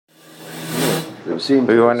seemed.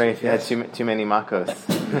 We were wondering if you had too many makos.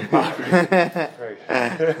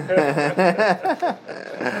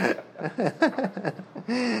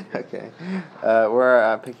 Okay, we're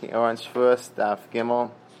on Shavuos Daf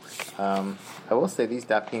Gimel. I will say these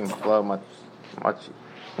dafim flow much. Well,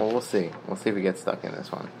 we'll see. We'll see if we get stuck in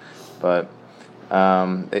this one, but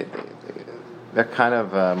they're kind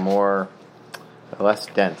of less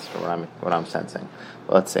dense for what I'm sensing.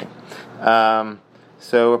 But let's see.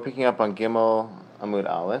 So we're picking up on Gimel Amud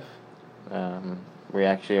Aleph. We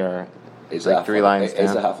actually are like 3 lines down.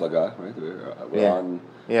 It's a haflaga, right? We're on.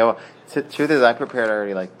 Yeah. Well, the truth is, I prepared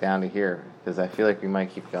already like down to here because I feel like we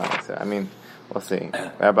might keep going. So I mean, we'll see.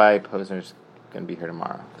 Rabbi Posner's going to be here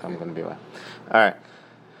tomorrow, so I'm going to be away. All right.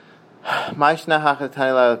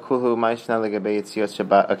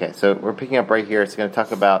 Okay, so we're picking up right here. It's going to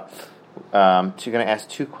talk about. You're going to ask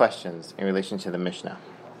 2 questions in relation to the Mishnah.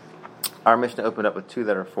 Our Mishnah opened up with 2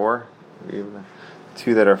 that are 4.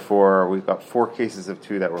 2 that are 4. We've got 4 cases of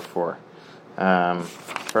 2 that were 4.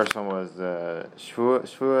 First one was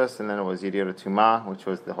Shevuot, and then it was Yediot Tumah, which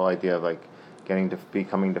was the whole idea of like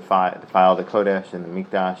becoming defile the Kodesh and the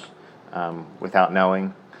Mikdash without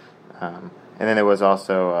knowing. And then there was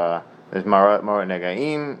also there's Marat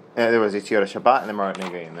Negaim. There was Yetziat Shabbat and the Marat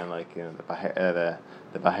Negaim. Then like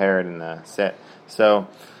the Baharid and the Set. So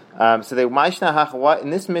the Mishna what in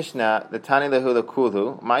this Mishnah the Tani Lehu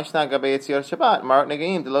Lekulu Mishna Gabe Yetziat Shabbat Marat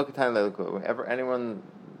Negaim the Lokatani Lekulu. Ever anyone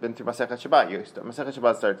been through Masechet Shabbat? Masechet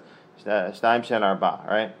Shabbat starts Shtaim Shen Arba,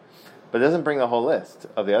 right? But it doesn't bring the whole list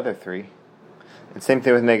of the other 3. And same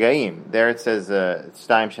thing with Negaim. There it says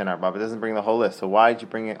Shtaim Shen Arba, but it doesn't bring the whole list. So why did you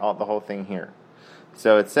bring the whole thing here?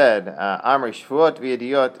 So it said Amri Shevuot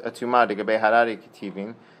v'Yediot Atumah deGabe Harari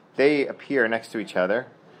Ketivin. They appear next to each other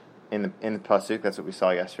in the pasuk. That's what we saw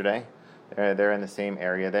yesterday. They're in the same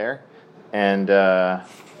area there, and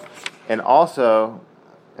also.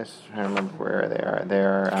 I'm just trying to remember where they are.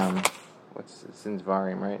 They're it's in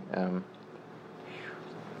Dvarim, right?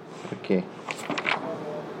 Okay.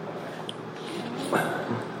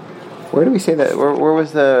 Where do we say that? Where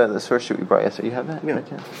was the source sheet we brought yesterday? You have that? Yeah.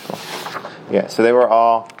 Cool. Yeah. So they were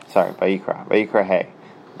all Vayikra Hay.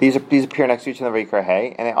 These appear next to each other, Vayikra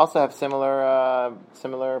Hay, and they also have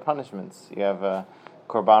similar punishments. You have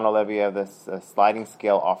Korban Olevi. You have this sliding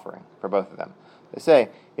scale offering for both of them. They say,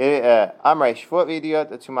 Amrei Shevuot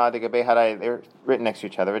v'Yediot Tumah deGabe Haday. They're written next to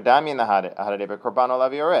each other. V'Dami in the Haday, but Korban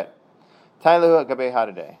Olavi Oret. Tailu Gabe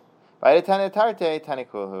Haday. V'Ayetane Tarte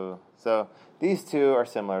Tanikuhu. So these 2 are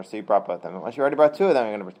similar. So you brought both of them. Once you already brought 2 of them,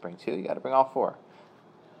 you're going to bring 2. You got to bring all 4.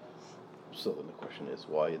 So then the question is,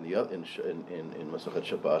 why in Masechet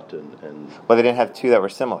Shabbat and well, they didn't have 2 that were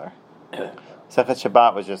similar. Masechet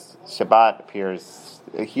Shabbat was just Shabbat appears.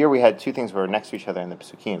 Here we had 2 things that were next to each other in the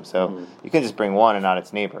Pesukim, so you can just bring one and not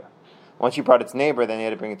its neighbor. Once you brought its neighbor, then you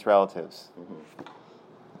had to bring its relatives.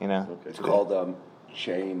 You know, okay. It's called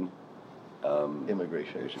chain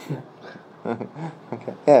immigration.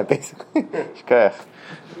 Okay, yeah, basically.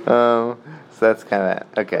 So that's kind of that.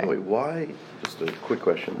 Okay. Wait, why? Just a quick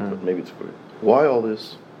question, but maybe it's quick. Why all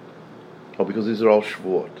this? Oh, because these are all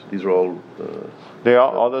Shevuot. These are all.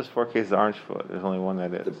 All those 4 cases aren't Shevuot. There's only one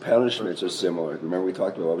that is. The punishments are similar. Remember we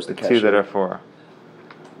talked about what was the 2 that are 4.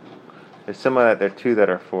 There's similar that there are 2 that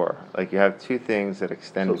are 4. Like you have 2 things that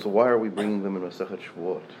extend. So why are we bringing them in Masechet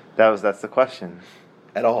Shevuot? That's the question.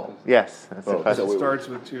 At all? Yes, that's the question. So it starts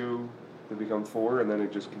with 2. They become 4, and then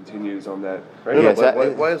it just continues on that. Right?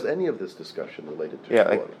 Why is any of this discussion related to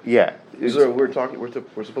Shevuot?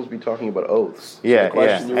 We're supposed to be talking about oaths. Yeah.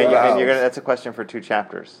 That's a question for 2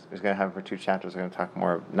 chapters. We're going to have for 2 chapters. We're going to talk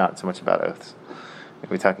more, not so much about oaths.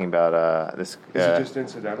 We're talking about this. Is it just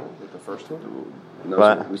incidental with the first one? No,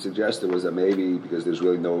 so what we suggested was that maybe because there's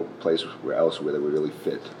really no place else where they would really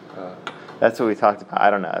fit. That's what we talked about. I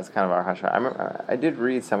don't know. It's kind of our hush. I remember I did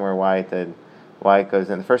read somewhere why it goes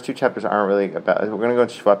in. The first 2 chapters aren't really about. We're going to go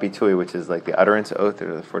into Shvat Bitui, which is like the utterance oath. There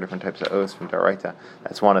are the 4 different types of oaths from Doraita.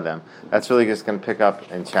 That's one of them. That's really just going to pick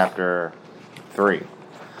up in chapter 3.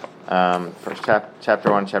 First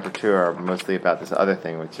chapter 1, chapter 2 are mostly about this other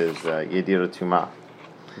thing, which is Yediot Tumah.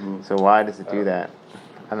 So why does it do that?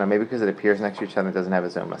 I don't know. Maybe because it appears next to each other and doesn't have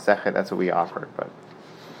its own Masechet. That's what we offered, but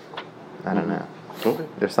I don't know. Okay.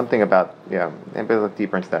 There's something about maybe look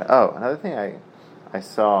deeper into that. Oh, another thing I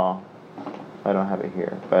saw. I don't have it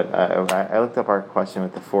here, but I looked up our question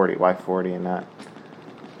with the 40. Why 40 and not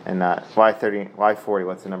why 30? Why 40?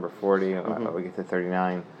 What's the number 40? We get to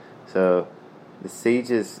 39. So the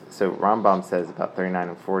sages. So Rambam says about 39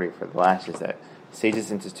 and 40 for the lashes that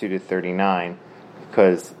sages instituted 39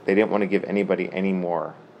 because they didn't want to give anybody any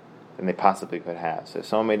more than they possibly could have. So if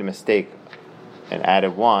someone made a mistake and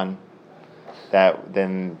added 1, that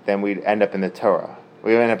then we'd end up in the Torah.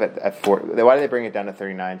 We would end up at 40. Why did they bring it down to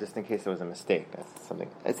 39? Just in case there was a mistake. That's something.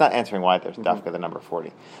 It's not answering why there's dafka the number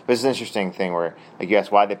 40. But it's an interesting thing where, like, you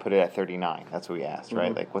asked why they put it at 39. That's what we asked,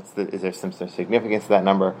 right? Like, is there some significance to that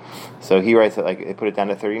number? So he writes that, like, they put it down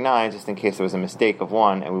to 39 just in case there was a mistake of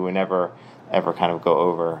one, and we would never ever kind of go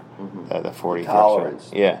over the 40 tolerance.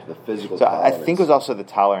 threshold. Yeah. The physical so tolerance. I think it was also the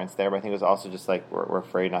tolerance there, but I think it was also just like we're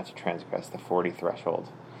afraid not to transgress the 40 threshold.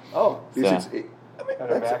 Oh, because So-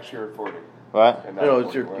 At a max, you're at 40. What? And You know,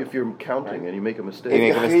 not 41. if you're counting and you make a mistake, You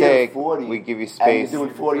make a If you're mistake, 40, we give you and space. you're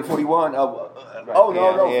doing 40, 41. No, Yeah,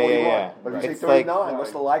 41. yeah. But if you It's say like- 39,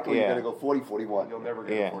 what's the likelihood Yeah. you're going to go 40, 41? You'll never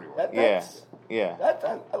get Yeah. a 41. Yeah.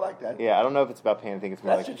 I like that. Yeah, I don't know if it's about pain. I think it's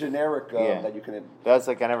more That's a like generic Yeah. that you can. that's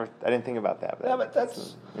like I didn't think about that. Yeah, but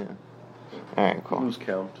that's. Yeah. All right, cool. lose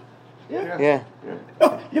count. Yeah. Yeah,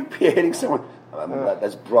 You're hating someone.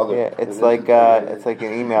 That's brother. yeah. It's like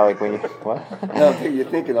an email, like when you what? No, you're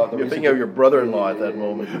thinking of the You're reason thinking of your brother-in-law at that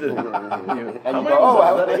moment. And How you many go, oh,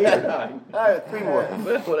 was that? I- 8 or 9? Three more.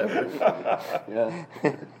 Whatever. Yeah.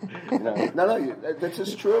 No, this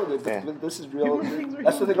is true. Yeah. This is real.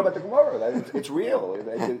 That's the thing about the Gemara. It's real.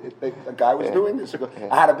 A guy was doing this.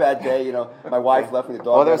 I had a bad day. My wife left me. The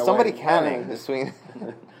dog. Well, there was ran somebody away. counting between.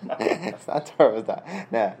 It's not Torah. It's not.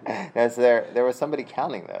 No, so there was somebody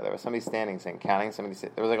counting though. There was somebody standing saying counting. Somebody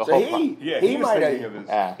there was like a So whole. he was might thinking have.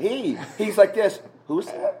 of his. He's like this. Who's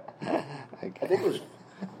that? I think it was.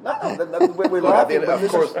 No, we're Look, laughing. But of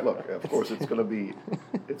this course, is, of course, it's going to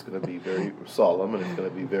be very solemn and it's going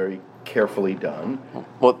to be very carefully done.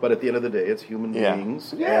 Well- but at the end of the day, it's human Yeah.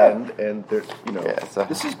 beings, Yeah. and there's Yeah, so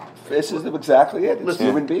this is exactly it. It's Listen.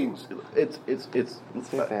 human beings. it's. see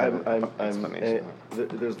if they have an explanation.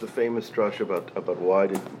 There's the famous drush about why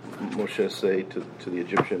did Moshe say to the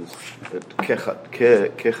Egyptians that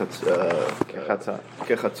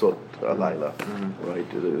kechatzot alayla, right?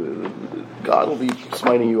 God will be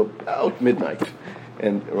smiting you about midnight,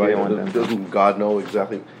 and right, want them. doesn't God know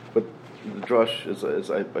exactly? But the drush is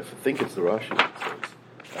I think it's the Rashi that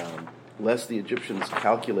says, lest the Egyptians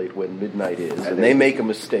calculate when midnight is, and they make a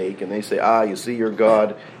mistake, and they say, you see, your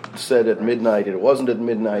God said at midnight, and it wasn't at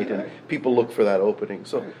midnight, and people look for that opening.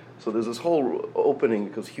 So there's this whole opening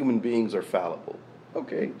because human beings are fallible.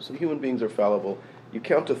 Okay, so human beings are fallible. You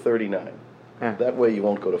count to 39. Yeah. That way you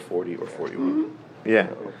won't go to 40 or 41. Yeah.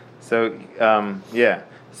 So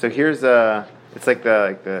So here's it's like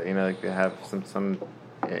the they have some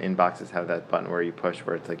inboxes have that button where you push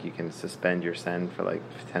where it's like you can suspend your send for like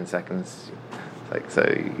 10 seconds. It's like so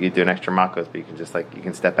you do an extra makos, but you can just you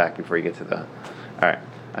can step back before you get to the. All right,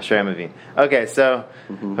 I'll show you Mavin. Okay, so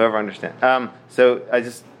whoever understands. So I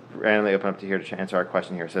just randomly open up to here to answer our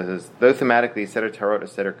question here. So it says, though thematically Seder Tarot or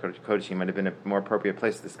Seder Kodeshim might have been a more appropriate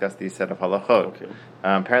place to discuss these set of halachot. Okay.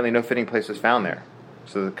 Apparently no fitting place was found there.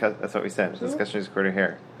 So that's what we said. The discussion is quarter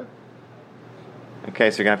here.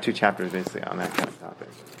 Okay, so you're going to have 2 chapters basically on that kind of topic.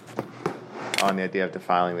 On the idea of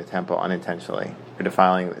defiling the temple unintentionally. Or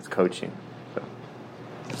defiling its coaching. So.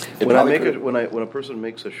 When a person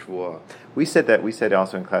makes a shvuah, We said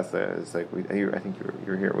also in class that it's like I think you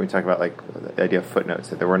were here. We talked about the idea of footnotes,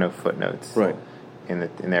 that there were no footnotes right? in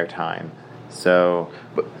their time. So,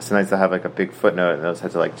 but sometimes they'll have a big footnote, and those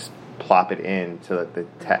had to just plop it into the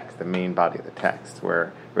text, the main body of the text,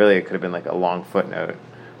 where really it could have been a long footnote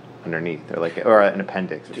underneath, or an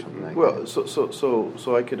appendix or something like that. Well,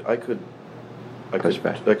 so I could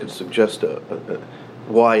suggest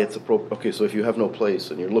why it's appropriate. Okay, so if you have no place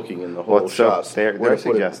and you're looking in the whole shas, they're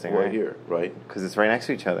suggesting right right here, right? Because it's right next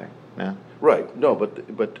to each other. No, Right. No, but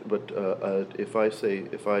if I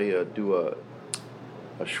do a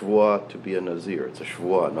shvuah to be a nazir, it's a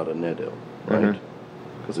shvuah, not a nedel, right?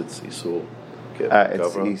 Because it's isul.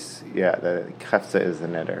 the chefza is the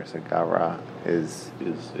neder, so gavra is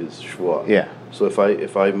shvuah. Yeah. So if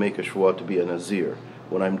I make a shvuah to be a nazir,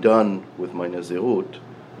 when I'm done with my nazirut,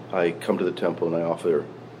 I come to the temple and I offer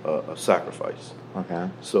a sacrifice. Okay.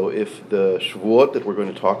 So if the shvuot that we're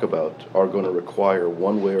going to talk about are going to require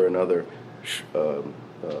one way or another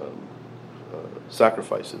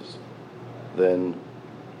sacrifices, then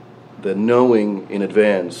knowing in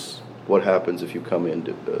advance what happens if you come in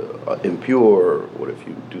impure, or what if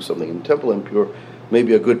you do something in the temple impure, may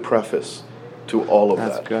be a good preface to all of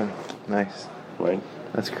that. That's good. Nice. Right?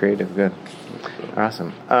 That's creative. Good.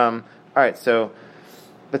 Awesome. All right. So,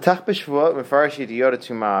 B'tach b'shvuot mefarish yidiyot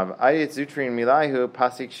tumav ayit zutrin milahu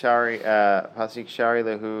pasik shari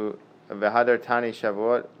lehu v'hadar tani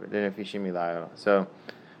shavuot v'nefishim milahu.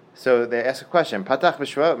 So they ask a question. Patach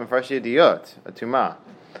b'shvuot mefarish yidiyot tumah.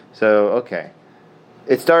 So okay,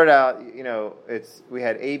 it started out. We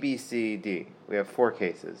had A, B, C, D. have 4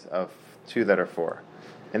 cases of 2 that are 4.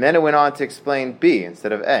 And then it went on to explain B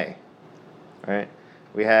instead of A. Right?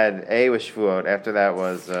 We had A was Shevuot. After that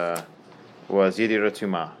was Yediyot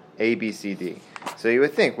Tumah. A, B, C, D. So you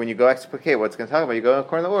would think when you go explicate what's going to talk about, you go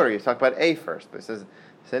according to the order. You talk about A first. But it says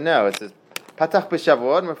no. It says Patach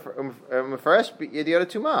b'Shavuot Mefaresh Yediyot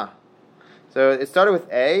Tumah. So it started with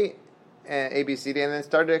A, B, C, D, and then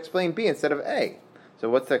started to explain B instead of A. So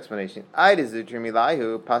what's the explanation? Id is the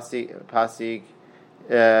Trimilahu Pasig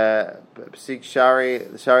Shari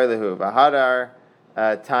Lehu Bahadar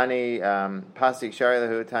Tani Pasig Shari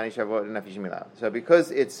Lehu Tani Shavuot Nafish Milah. So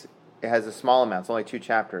because it has a small amount, it's only 2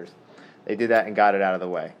 chapters. They did that and got it out of the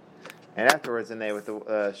way. And afterwards, with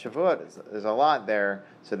the Shevuot, there's a lot there,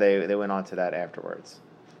 so they went on to that afterwards.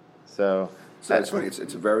 So that's funny. It's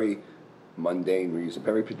a very mundane reason,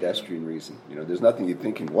 very pedestrian reason. There's nothing you're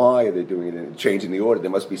thinking, why are they doing it and changing the order? There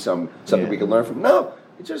must be something we can learn from. No,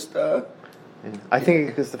 it just... I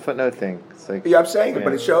think it's the footnote thing. It's like, I'm saying it,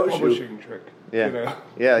 but it shows publishing you... trick. Yeah,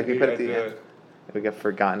 yeah. Like we put it at the end. We get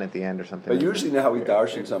forgotten at the end or something. But usually, how we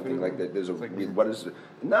darshan something like that, there's what is it?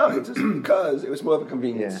 No, it's just because it was more of a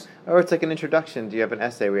convenience. Yeah. Or it's like an introduction. Do you have an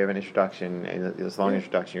essay? We have an introduction, and this long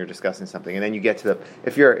introduction. You're discussing something, and then you get to the.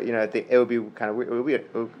 If you're, it would be kind of weird.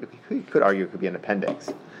 You could argue it could be an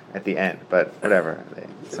appendix at the end, but whatever.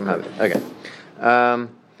 Somehow, okay.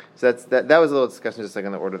 So that was a little discussion, just like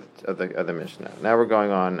on the order of the Mishnah. Now we're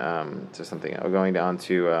going on to something. We're going down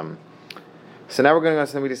to. So now we're going to go to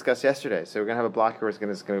something we discussed yesterday. So we're going to have a block here. It's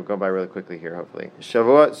going to go by really quickly here, hopefully.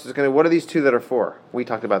 Shavuot. So what are these 2 that are 4? We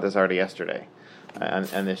talked about this already yesterday,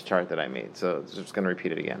 on this chart that I made. So I'm just going to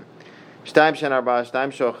repeat it again. Shtaim shen arba,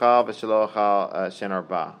 shtaim shochal v'shelo achal shen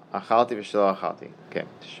arba, achalti v'shelo achalti. Okay.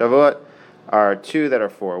 Shavuot are 2 that are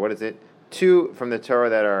 4. What is it? 2 from the Torah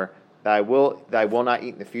that I will not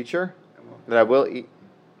eat in the future, that I will eat,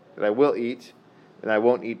 that I won't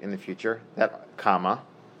eat in the future. That comma.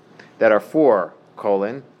 That are 4,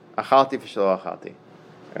 achalti v'shelo achalti.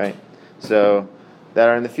 Right? So, that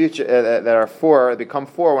are in the future, that are 4, become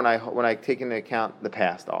 4 when I take into account the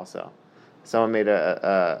past also. Someone made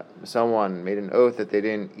an oath that they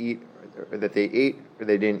didn't eat, or that they ate, or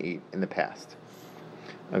they didn't eat in the past.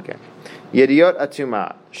 Okay. Yediyot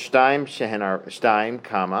atuma, shtaim,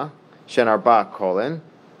 comma, shen arba,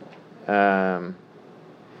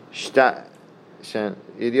 shtaim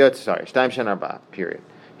shen arba, period.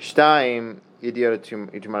 Shtaim Yediyot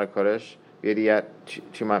Tumat Kodesh, Yediyot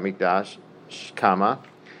Tumat Mikdash, comma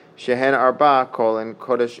Shehen Arba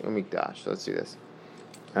Kodesh Umikdash. So let's do this.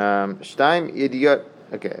 Shtaim Yediyot.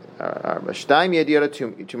 Okay. Shtaim Yediyot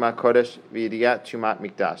Tumat Kodesh, Yediyot Tumat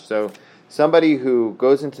Mikdash. So somebody who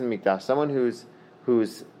goes into the Mikdash, someone who's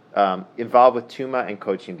involved with Tuma and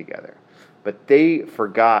coaching together, but they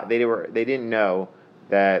forgot. They didn't know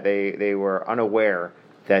that they were unaware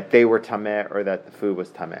that they were tameh or that the food was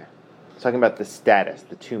tameh. It's talking about the status,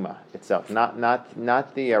 the tuma itself, not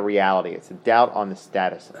the reality. It's a doubt on the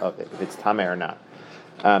status of it, if it's tameh or not.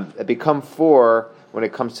 It become 4 when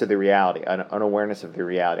it comes to the reality, an awareness of the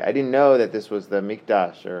reality. I didn't know that this was the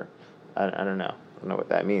mikdash, or I don't know. I don't know what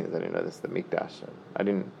that means. I didn't know this is the mikdash. I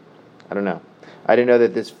don't know. I didn't know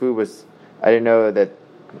that this food was. I didn't know that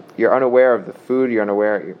you're unaware of the food. You're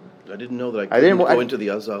unaware. I didn't know that I couldn't go into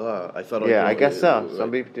the Azara. I thought. Yeah, I guess so. Right.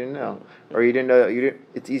 Some people didn't know, or you didn't know.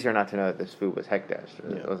 It's easier not to know that this food was hekdesh.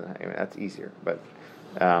 It wasn't. That's easier, but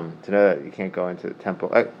to know that you can't go into the temple.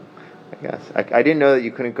 I guess I didn't know that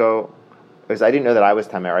you couldn't go. Because I didn't know that I was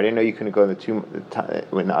tameh. I didn't know you couldn't go in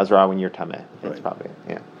the Azara when you're tameh. That's probably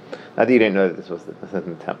Not that you didn't know that this was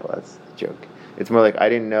in the temple. That's a joke. It's more like I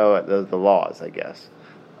didn't know the laws. I guess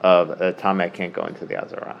of tameh can't go into the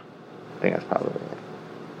Azara. I think that's probably it.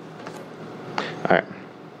 All right.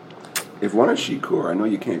 If one is shikur, I know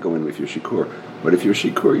you can't go in with your shikur, but if you're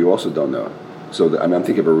shikur, you also don't know. So I'm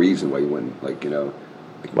thinking of a reason why you wouldn't,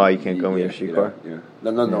 why you can't go in your shikur?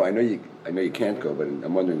 No. I know you can't go, but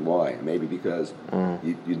I'm wondering why. Maybe because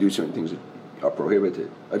you do certain things that are prohibited.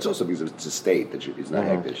 It's also because it's a state that it's not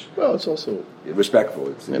hektish. Well, it's also respectful.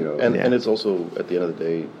 It's and it's also at the end of the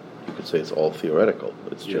day, you could say it's all theoretical.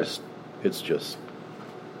 It's just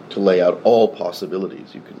to lay out all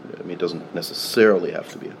possibilities. It doesn't necessarily have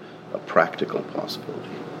to be a practical possibility.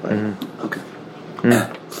 Right? Mm-hmm. Okay. All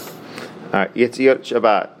right. Yetziot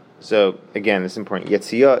Shabbat. So again, this is important.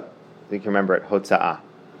 Yetziot, you can remember it. Hotza'ah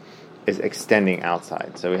is extending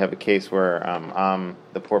outside. So we have a case where I'm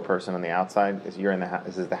the poor person on the outside. You're in the house.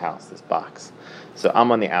 This is the house. This box. So I'm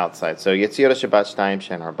on the outside. So Yetziot Shabbat Shtaim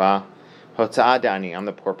Shen Arba. Hotza'ah Dani. I'm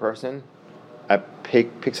the poor person. I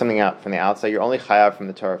pick something out from the outside. You're only chayav from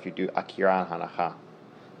the Torah if you do akira and hanacha.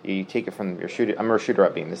 You take it from your shooter. I'm a shooter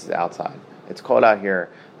rabim. This is outside. it's cold out here.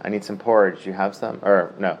 I need some porridge. You have some?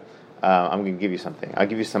 Or no, I'm going to give you something. I'll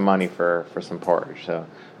give you some money for some porridge. So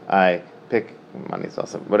I pick money's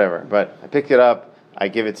also whatever, but I pick it up. I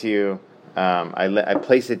give it to you. I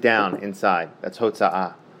place it down inside. That's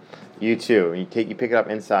hotza'ah. You too. You pick it up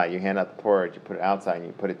inside. You hand out the porridge. You put it outside, and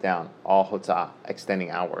you put it down. All hotza'ah, extending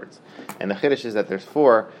outwards. And the chiddush is that there's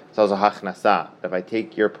 4. It's also hachnasa. If I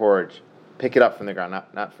take your porridge, pick it up from the ground,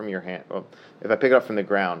 not from your hand. Well, if I pick it up from the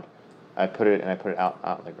ground, I put it out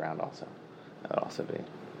on the ground also. That would also be.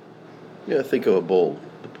 Yeah, think of a bowl.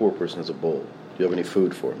 The poor person has a bowl. Do you have any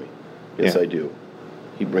food for me? Yes, Yeah. I do.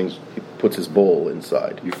 He puts his bowl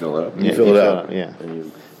inside. You fill it up. You fill it out. Yeah. And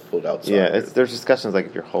you pull it outside. Yeah, there's discussions like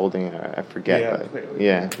if you're holding it, I forget. Yeah, but pla-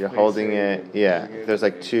 if you're holding it, there's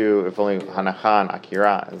like 2, if only Hanacha and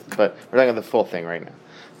Akira. But we're talking about the full thing right now.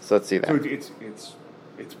 So let's see that. So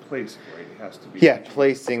it's placing, right? It has to be.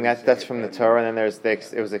 Placing. That's from the Torah, and then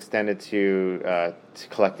it was extended to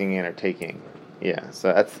collecting in or taking. Yeah,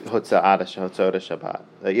 so that's Hotza'ah Shabbat.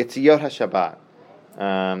 Yitziyot HaShabbat.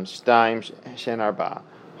 Shtaim Shen Arba.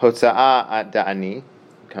 Hotza'ah at Da'ani,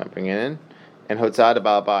 kind of bring it in, and Hotza'ah to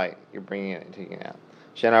Baal Bayit, you're bringing it and taking it out.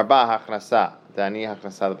 Shen Arba Hachnasa, Da'ani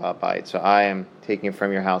Hachnasa to Baal Bayit. So I am taking it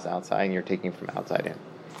from your house outside, and you're taking it from outside in.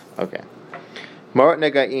 Okay. Morot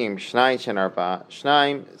Negaim Shnai Shen Arba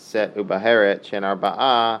Shnaim Set Ubaheret Shen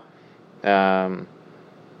Arba'a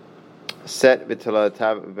Set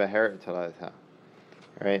V'Tolatav Ubaheret V'Tolatav.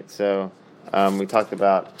 All right. So we talked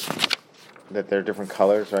about that there are different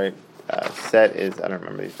colors, right? Set is, I don't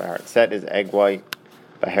remember these by heart. Set is egg white.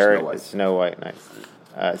 Baharat is snow white. Nice.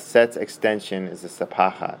 Set's extension is the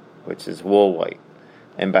sapachat, which is wool white.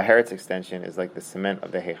 And Baharat's extension is like the cement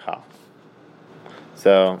of the heichal.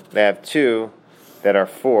 So they have 2 that are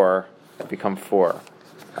 4 that become 4.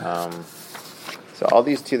 So all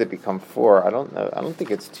these 2 that become 4, I don't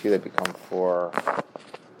think it's 2 that become 4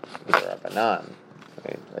 either Rabbanan.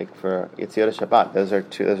 Right? Like for Yitziyot Shabbat, those are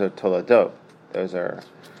Toledot. Those are,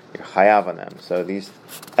 you're chayav on them. So these,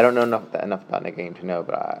 I don't know enough about Negaim to know,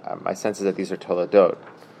 but my sense is that these are Toledot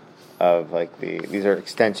of like these are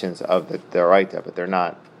extensions of the Doraita, but they're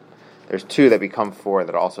not. There's 2 that become 4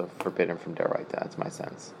 that are also forbidden from Doraita. That's my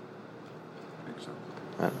sense.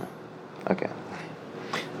 I don't know. Okay.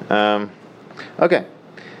 Okay.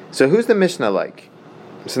 So who's the Mishnah like?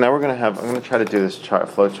 So now I'm going to try to do this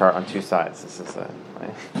flow chart on 2 sides. This is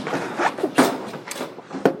right?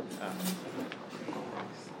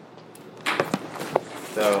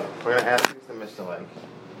 So we're going to ask who's the Mishnah like?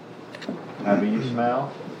 Rabbi Yishmael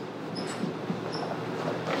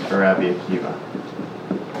or Rabbi Akiva?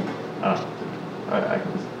 I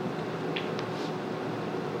can.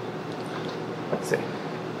 Let's see.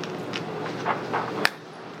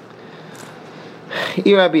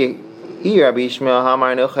 Rabbi Yishmael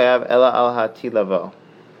Hamar no chayav ela al hatilavo.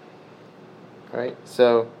 Right.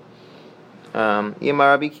 So, Yimar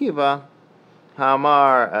Rabbi Akiva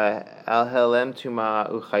Hamar al helem tuma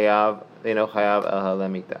uchayav no chayav el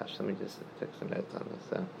helem mikdash. Let me just take some notes on this.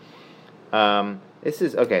 So, this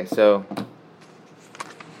is okay. So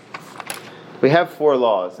we have 4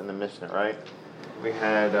 laws in the Mishnah, right? We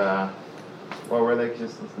had what were they?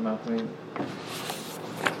 Just list them out to me.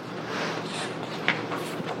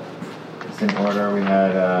 It's in order. We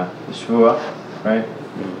had the Shevuot, right?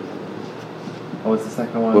 What was the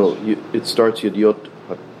second one? Well, it starts Yediot.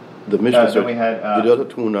 The Mishnah starts. Then we had Yediot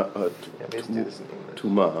let's do this in English.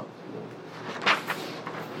 Tuma.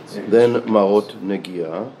 Then Marot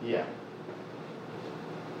Negia. Yeah.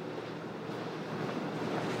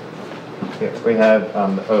 We have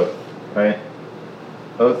the oath, right?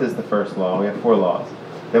 Oath is the first law. We have 4 laws.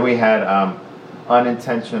 Then we had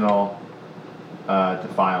unintentional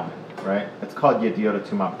defilement, right? It's called Yediot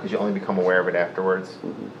Tumah because you only become aware of it afterwards.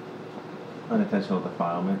 Mm-hmm. Unintentional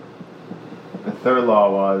defilement. The third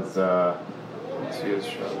law was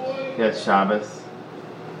Shabbos.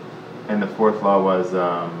 And the 4th law was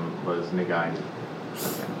Negaim.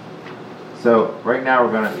 Okay. So right now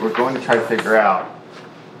we're going to try to figure out.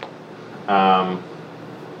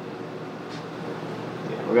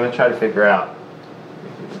 We're going to try to figure out.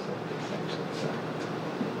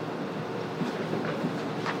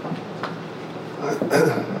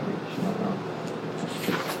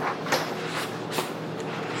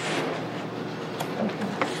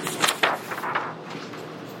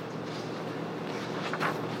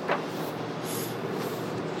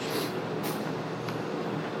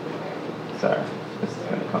 Sorry, this is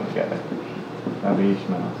going to come together. Rabbi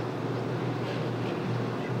Yishmael.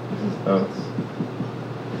 This is oaths.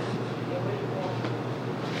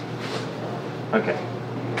 Okay.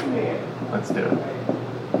 Let's do it.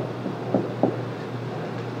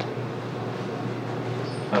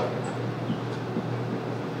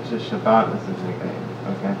 just Shabbat. This is Nigayim.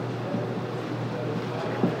 Okay.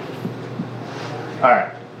 All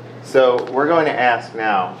right. So we're going to ask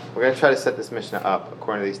now. We're going to try to set this Mishnah up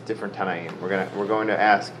according to these different Tanaim. We're going to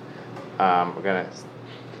ask. We're going to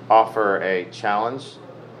offer a challenge.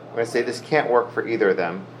 We're going to say this can't work for either of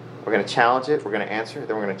them. We're going to challenge it. We're going to answer it.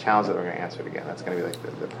 Then we're going to challenge it. We're going to answer it again. That's going to be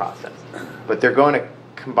like the process. But they're going to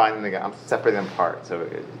combine them together. I'm separating them apart, so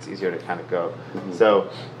it's easier to kind of go. Mm-hmm. So,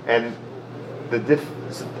 and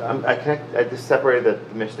I just separated the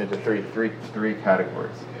Mishnah into three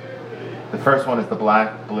categories. The first one is the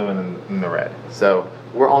black, blue, and the red. So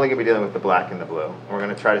we're only going to be dealing with the black and the blue. And we're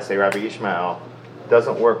going to try to say Rabbi Yishmael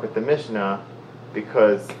doesn't work with the Mishnah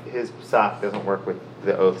because his psak doesn't work with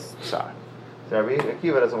the oath's psak. So Rabbi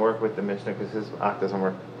Akiva doesn't work with the Mishnah because his psak doesn't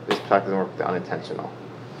work with the unintentional.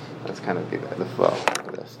 That's kind of the flow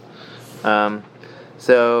of this.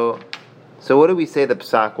 So what do we say the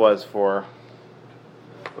psak was for?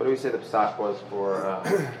 What do we say the psak was for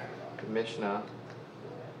the Mishnah?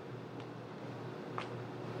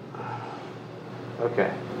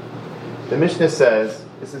 Okay. The Mishnah says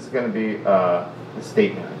this is going to be the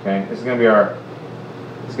statement. Okay, this is going to be our.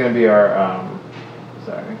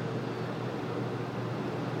 Sorry.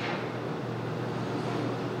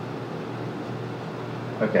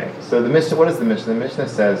 Okay, so the Mishnah. What is the Mishnah? The Mishnah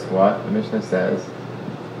says what? The Mishnah says.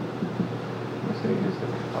 I'm just going to use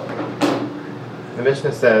this. The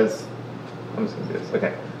Mishnah says. I'm just going to do this.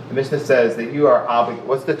 Okay. The Mishnah says that you are obligated.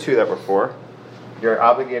 What's the two that we're for? You're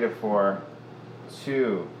obligated for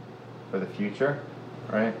 2 for the future,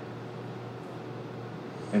 right?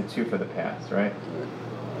 And 2 for the past, right?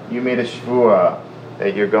 You made a Shevuot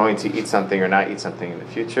that you're going to eat something or not eat something in the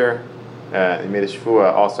future. You made a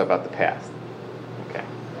Shevuot also about the past. Okay.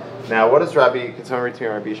 Now, what does can someone read to me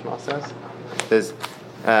what Rabbi Yishmael says? It says,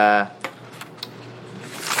 Rabbi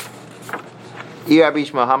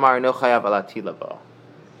Yishmael, Hamar no chayav ala tilavo.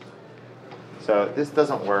 So this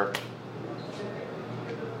doesn't work.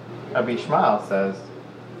 Rabbi Yishmael says,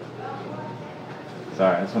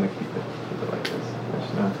 sorry, I just want to keep it like this.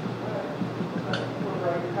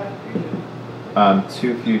 Mishnah.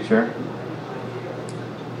 2 future,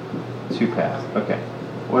 2 past. Okay.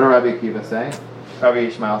 What did Rabbi Akiva say? Rabbi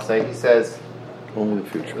Yishmael say? He says, only the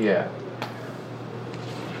future. Yeah.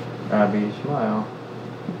 Rabbi Yishmael,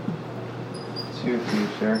 2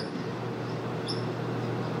 future,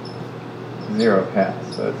 0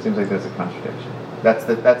 past. So it seems like there's a contradiction. That's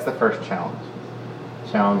the first challenge.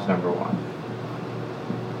 Challenge number 1.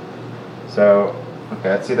 So, okay,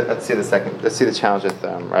 let's see the second. Let's see the challenge with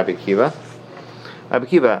Rabbi Akiva. Rabbi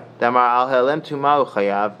Akiva, Damar al helem tuma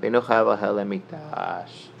uchayav v'no chayav al helem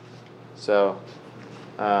mikdash. So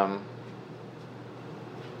the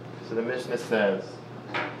Mishnah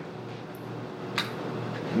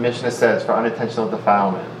says for unintentional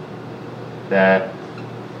defilement that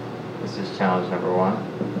this is challenge number 1.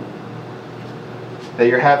 That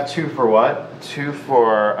you have 2 for what? 2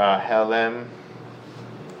 for helem.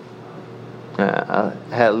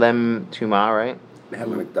 Helem tuma, right?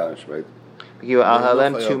 Helem mikdash, right?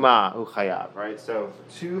 Helem tuma uchayav, right? So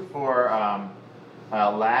 2 for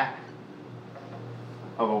lack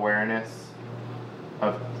of awareness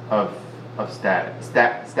of status,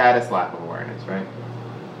 status lack of awareness, right?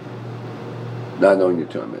 Not knowing your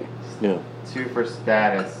tummy. Yeah. 2 for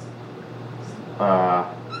status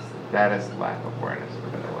lack of awareness, for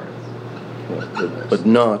better words. But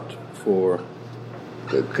not for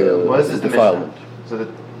well, this is the defilement. Mishnah. So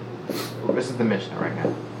this is the Mishnah right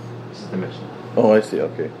now. This is the Mishnah. Oh, I see.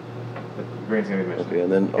 Okay. The green's gonna be the Mishnah. Okay,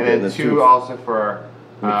 and then 2 also for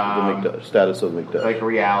the mikdash, status of mikdash, like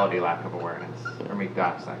reality lack of awareness or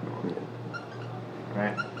mikdash lack of awareness.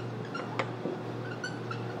 Right.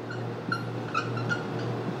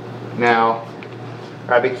 Now,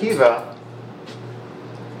 Rabbi Akiva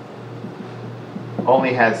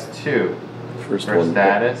only has 2 First for one,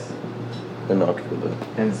 status and not for the.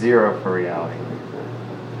 and 0 for reality.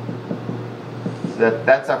 So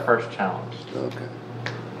that's our first challenge. Okay.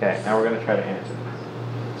 Okay, now we're going to try to answer this.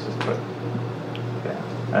 Let's just put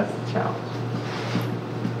that's the challenge.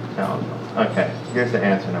 Challenge 1. Okay, here's the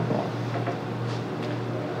answer number 1.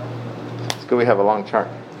 It's good we have a long chart.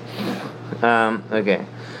 Okay.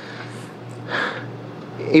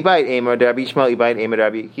 Ibayit Eimer, Rabbi Yishmael, Ibayit Eimer,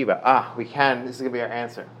 Rabbi Akiva. We can. This is going to be our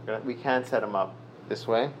answer. We can set them up this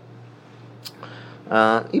way.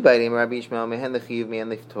 Ibayit Eimer, Rabbi Yishmael, Mehen lechiv, Mehen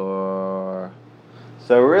liftor.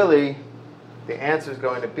 So really, the answer is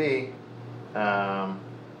going to be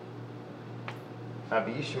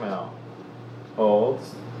Rabbi Yishmael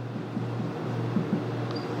holds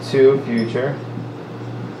 2 future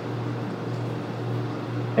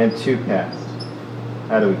and 2 past.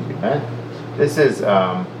 How do we do that? This is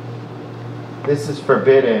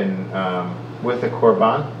forbidden with a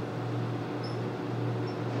korban.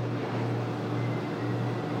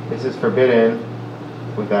 This is forbidden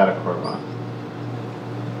without a korban.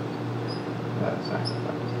 Without a sacrifice.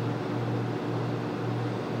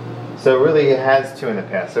 So really, it has two in the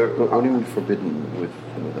past. So What do you mean forbidden with?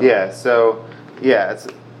 yeah. So yeah.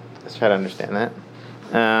 Let's try to understand that.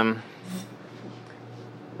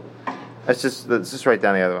 Let's just write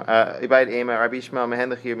down the other one.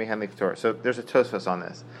 So there's a Tosfos on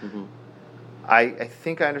this. Mm-hmm. I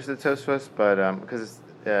think I understood Tosfos, but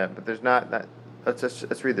but there's not that.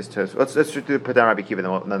 Let's read this Tosfos. Let's put down Rabbi Kiva,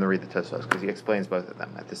 then we'll read the Tosfos because he explains both of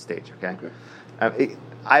them at this stage. Okay.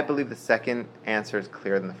 I believe the second answer is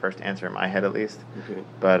clearer than the first answer in my head, at least. Okay.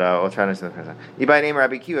 But we'll try to understand the first one. Ibai name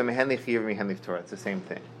Rabbi Kiva mehen lichiv mehen liftor. It's the same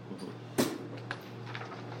thing.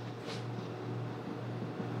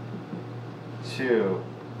 Two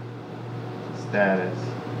status.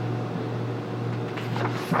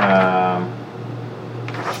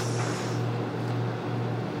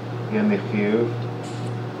 Again, the cube.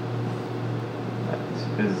 That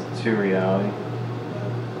is two reality.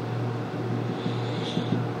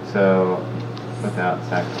 So, without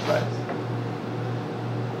sacrifice.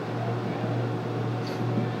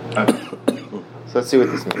 Okay. So let's see what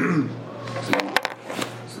this means.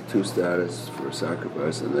 So two status for a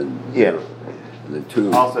sacrifice, and then Yeah. and then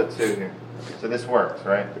two. Also two here. So this works,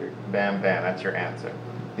 right? Bam, bam. That's your answer.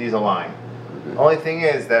 These align. Okay. Only thing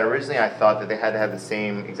is that originally I thought that they had to have the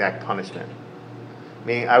same exact punishment.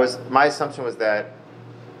 Meaning, my assumption was that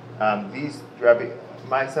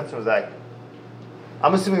my assumption was that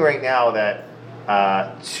I'm assuming right now that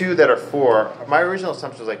two that are four. My original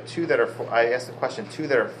assumption was like two that are four. I asked the question, two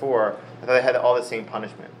that are four. I thought they had all the same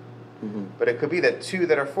punishment. Mm-hmm. But it could be that two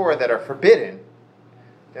that are four that are forbidden,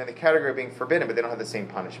 they're in the category of being forbidden, but they don't have the same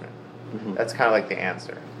punishment. Mm-hmm. That's kind of like the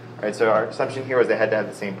answer. Right? So our assumption here was they had to have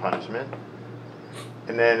the same punishment.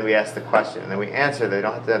 And then we asked the question, and then we answer they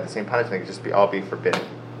don't have to have the same punishment, they could just all be forbidden.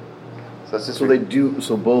 So it's just So they do.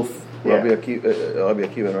 So both Yeah. Rabbi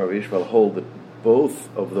Akiva and Rabbi Yishmael hold that both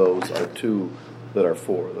of those are two that are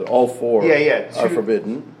four. That all four are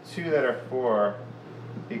forbidden. Two that are four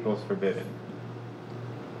equals forbidden.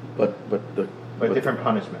 But different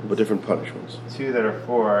punishments. But different punishments. Two that are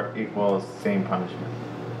four equals same punishment.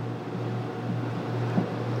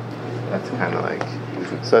 That's kind of like.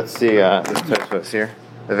 So let's see this Tosfos here,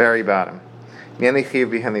 the very bottom.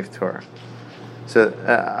 So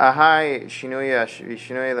ahai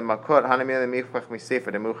shinoya the makot hanamia the michach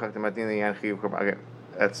misefa the muchach the madin the yan chiv.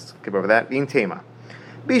 Let's skip over that. Being tema.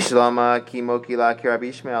 Bishlama ki mokila ki Rabbi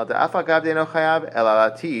Yishmael the afagav de no chayav el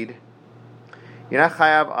alatid. You're not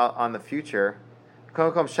chayav on the future.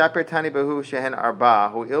 Kom shaper tani behu shehen arba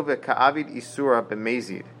hu ilve ka'avid isura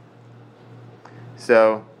b'mezid.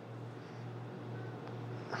 So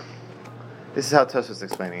this is how Tosfos is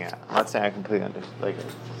explaining it. I'm not saying I completely understand, like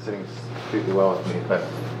it's sitting completely well with me, but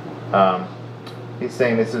he's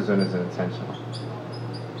saying this is when it's intentional.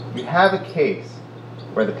 You have a case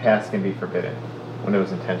where the past can be forbidden when it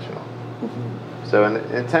was intentional. Mm-hmm. So in the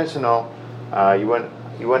intentional, you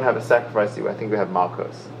wouldn't have a sacrifice. I think we have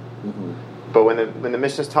malchus. Mm-hmm. But when the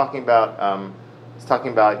Mishna is talking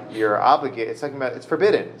about your obligate, it's talking about it's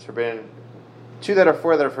forbidden. It's forbidden. Two that are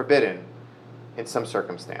four that are forbidden in some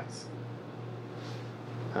circumstance.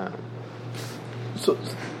 So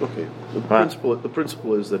okay, the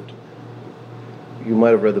principle is that you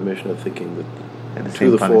might have read the Mishnah thinking that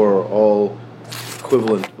two of the four are all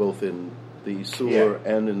equivalent both in the sur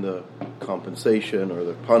and in the compensation or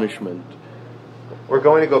the punishment. We're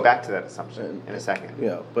going to go back to that assumption in a second.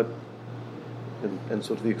 Yeah, but and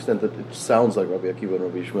so to the extent that it sounds like Rabbi Akiva and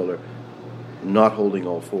Rabbi Yishmael are not holding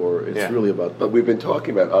all four, it's really about. But we've been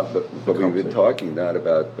talking about, but we've been talking not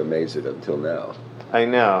about B'mezid until now. I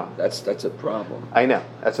know. That's a problem. I know.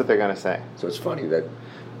 That's what they're going to say. So it's funny that.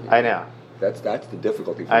 I know. That's the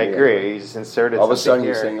difficulty for I me. agree. You just inserted all of a sudden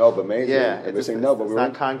here. You're saying, oh, B'mezid. Yeah. And we're saying, no, but it's we're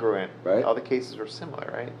not congruent. Right? All the cases were similar,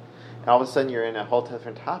 right? And all of a sudden you're in a whole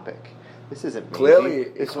different topic. This isn't amazing. Clearly,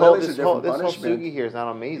 this whole whole sugi here is not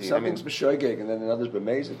amazing. Something's b'shogeg and then another's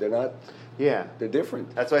b'mezid. They're not. Yeah. They're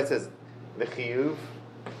different. That's why it says the chiyuv,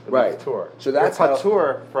 the right. patur. So that's you're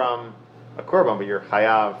patur from a korban, but you're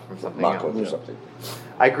chayav from something else. Or something.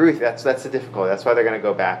 I agree with you. That's the difficulty. That's why they're going to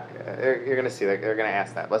go back. You're going to see. They're going to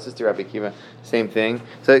ask that. Let's just do Rabbi Akiva. Same thing.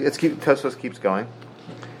 So Tosfos keeps going.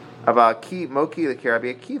 About ki moki the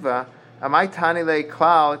Rabbi Akiva. Amai tani le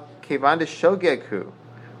klal kevan de shogeghu.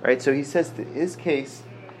 Right. So he says in his case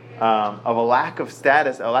of a lack of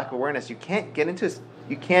status, a lack of awareness, you can't get into.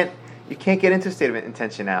 You can't you can't get into a state of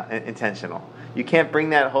intentional. You can't bring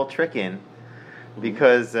that whole trick in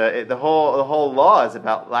because the whole law is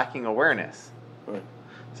about lacking awareness. Right.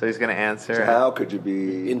 So he's going to answer. So how could you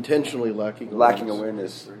be intentionally lacking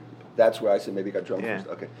awareness? That's where I said maybe he got drunk first.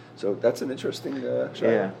 Okay, so that's an interesting shayla.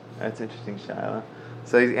 Yeah, that's interesting shayla.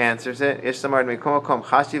 So he answers it. Ish samar mikom kom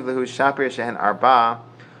chashiv lehu shapir shehen arba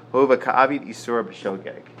hova ka'avid isur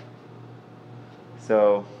b'shogeg.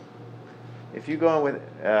 So, if you go in with,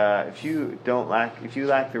 if you lack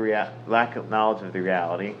lack knowledge of the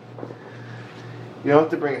reality, you don't have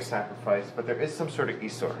to bring a sacrifice, but there is some sort of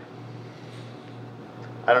isur.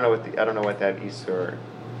 I don't know what that isur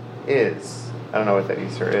is.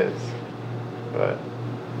 But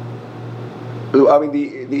I mean,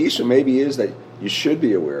 the issue maybe is that you should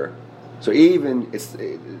be aware. So even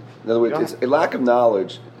in other words, it's a lack of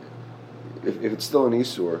knowledge. If it's still an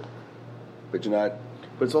isur, but you're not.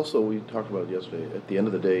 But it's also, we talked about it yesterday. At the end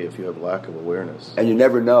of the day, if you have lack of awareness, and you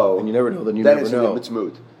never know, then you never know. It's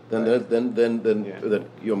moot. Then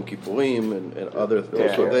Yom Kippurim and other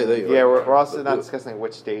things. We're also not discussing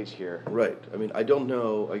which stage here. Right. I mean, I don't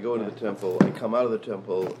know. I go into the temple. I come out of the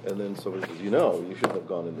temple, and then somebody says, you shouldn't have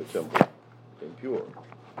gone into the temple impure.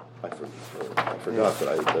 I forgot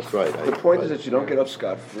that. That's right. The point is that you don't get off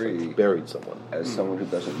scot-free. Buried someone as someone who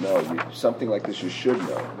doesn't know. Something like this you should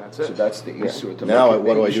know. That's it. So that's the issue. Now,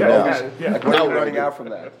 what do I do now? Like now we're running out from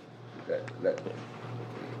that.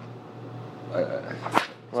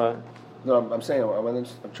 What? No, I'm saying I'm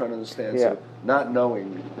trying to understand. Yeah. So not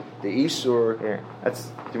knowing the isur. Here, do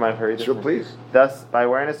you mind if I read this? Sure, please. Thus, by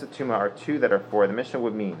awareness of tuma are two that are four. The Mishnah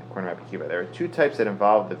would mean, according to Rabbi Kiva, there are two types that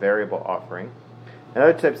involve the variable offering, and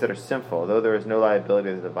other types that are sinful, though there is no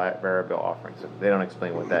liability to the variable offering. So they don't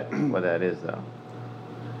explain what that is, though.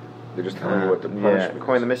 They're just telling you what the punishment is.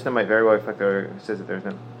 According to the Mishnah, might very well reflect it says that there's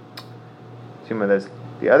no tuma.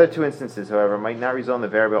 The other two instances, however, might not result in the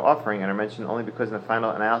variable offering and are mentioned only because in the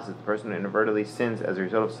final analysis, the person who inadvertently sins as a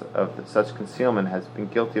result of such concealment has been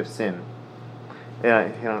guilty of sin.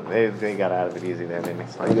 Yeah, they got out of it easy there. They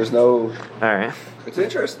mixed like there's no. All right. It's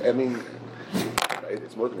interesting. I mean,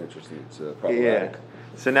 it's more than interesting. It's problematic. Yeah.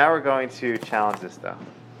 So now we're going to challenge this stuff.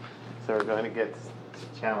 So we're going to get to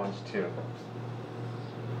challenge 2.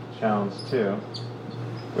 Challenge 2,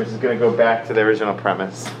 which is going to go back to the original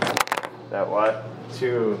premise that what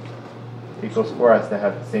 2 equals 4 has to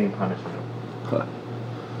have the same punishment. Huh.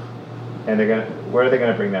 And where are they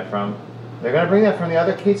going to bring that from? They're going to bring that from the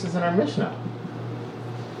other cases in our Mishnah.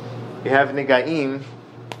 You have Nigaim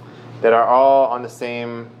that are all on the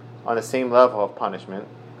same level of punishment.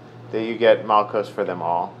 That you get Malkos for them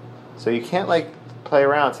all. So you can't play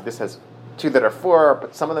around. See, this has 2 that are 4,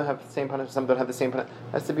 but some of them have the same punishment, some don't have the same punishment.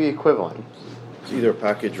 It has to be equivalent. It's either a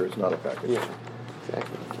package or it's not a package. Yeah,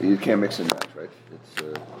 exactly. You can't mix and match, right?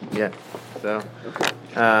 Yeah. So, okay.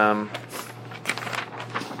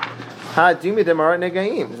 Ha'adumi demarat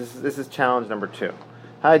negaim. This is challenge number 2.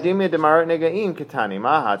 Ha'adumi demarat negaim katani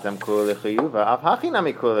mahatam kul lechiyuva av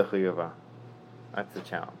hachinami kul lechiyuva. That's the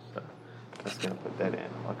challenge. So let's gonna put that in.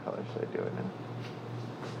 What color should I do it in?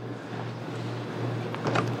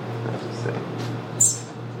 Let's just see.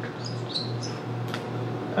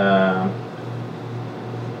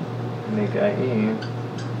 Negaim.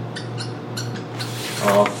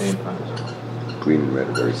 All same punishment. Green and red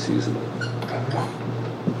are very seasonal.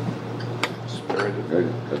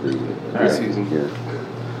 Every season.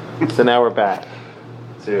 Yeah. So now we're back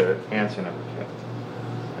to answer number 2.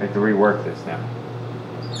 I have to rework this now.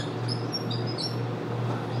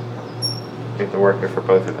 We have to work it for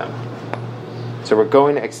both of them. So we're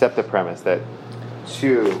going to accept the premise that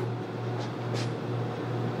 2,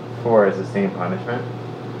 4 is the same punishment.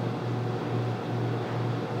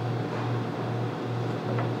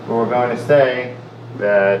 But we're going to say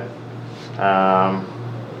that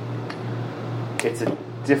it's a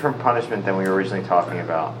different punishment than we were originally talking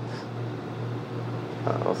about.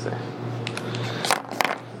 We'll see.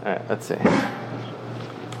 Alright, let's see.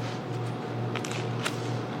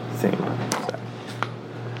 Same. Sorry.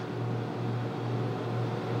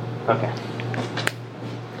 Okay.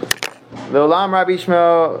 Lolam Rabbi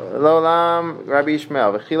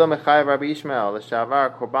Yishmael, v'chila mechayev Rabbi Yishmael,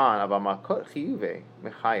 l'shavar korban, aber makot chiyuve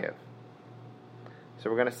mechayev. So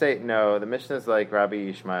we're going to say, no, the Mishnah is like Rabbi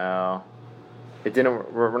Yishmael.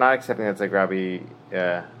 We're not accepting it's like Rabbi,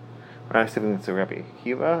 we're not accepting it's like Rabbi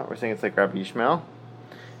Akiva. We're saying it's like Rabbi Yishmael.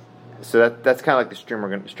 So that's kind of like the stream we're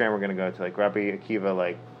going to go to. Like Rabbi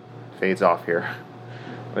Akiva fades off here.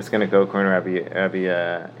 It's going to go according to Rabbi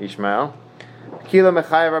Yishmael. Kila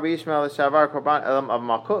mechayev Rabbi Yishmael l'shavar korban elam av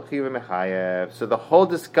malkut chiyuv mechayev. So the whole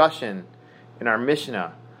discussion in our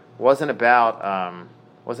Mishnah wasn't about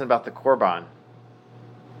wasn't about the korban.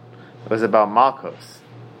 It was about malchus.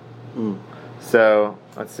 So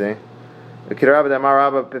let's see. Ukirabba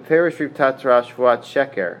damarabba beferish rib tatra shvuat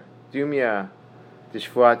sheker dumya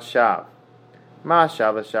dishvuat shav ma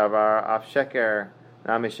shav shavar af sheker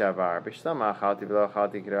nami shavar bishlama chalti v'lo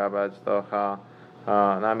chalti kirabba tzlocha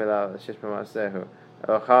nami la shishma masehu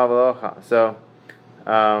ocha v'locha. So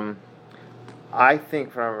I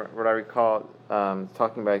think from what I recall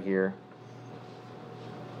talking about here.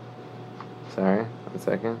 Sorry, 1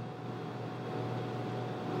 second.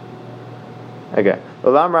 Okay.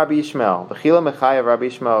 Olam Rabbi Yishmael. V'chila mechayev Rabbi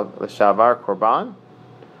Yishmael l'shavar korban.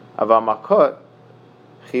 Aval makot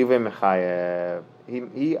chive mechayev.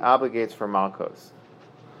 He obligates for malchus.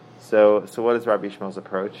 So what is Rabbi Yishmael's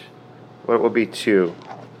approach? What would be 2?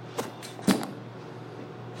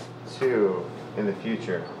 2 in the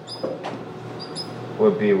future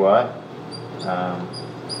would be what?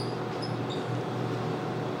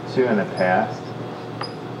 2 in the past.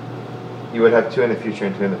 You would have 2 in the future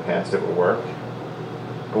and 2 in the past. It would work.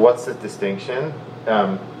 But what's the distinction?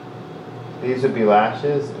 These would be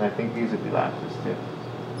lashes, and I think these would be lashes too.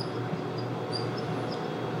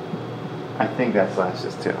 I think that's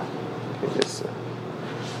lashes too. Just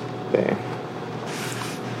there.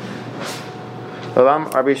 Olam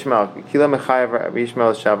Rabbi Yishmael. Kila mechayev Rabbi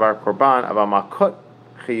Yishmael shavar korban aval makot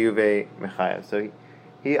chiyuve mechayev. So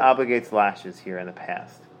he obligates lashes here in the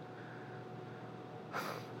past.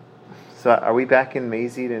 So are we back in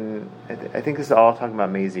Mazid? And I think this is all talking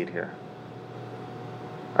about Mazid here.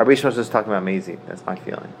 Rabbi Yishmael was just talking about Mazid. That's my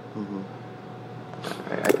feeling.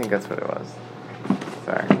 I think that's what it was.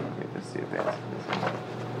 Sorry, let me just see if that's.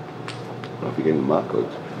 If you're getting makos.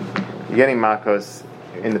 You're getting makos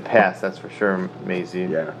in the past. That's for sure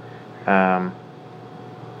Mazid. Yeah.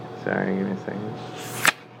 Sorry, give me a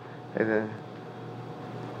second.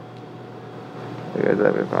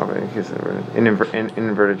 In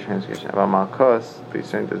inverted transcription about malchus, but he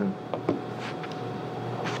certainly doesn't.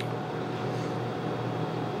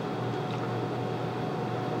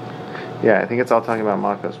 Yeah, I think it's all talking about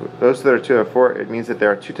malchus. Those that are 2 or 4, it means that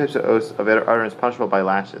there are 2 types of oaths of utterance punishable by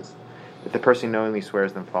lashes, if the person knowingly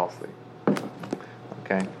swears them falsely.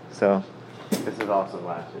 Okay, so this is also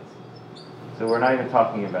lashes. So we're not even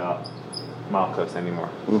talking about malchus anymore.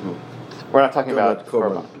 We're not talking about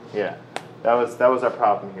korban. Yeah. That was our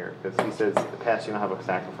problem here, because he says in the past you don't have a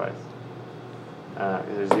sacrifice.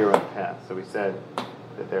 There's 0 in the past. So we said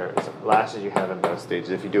that there's lashes you have in those stages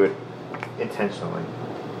if you do it intentionally.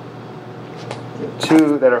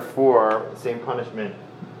 2 that are 4, same punishment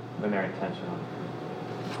when they're intentional.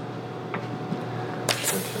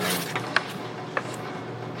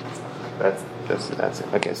 That's it.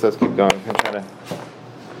 Okay, so let's keep going. I'm trying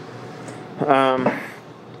to.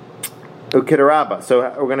 Ukidaraba. So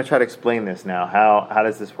we're going to try to explain this now. How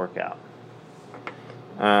does this work out?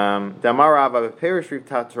 Damarava beperish rib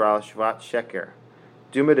tatral shvat sheker,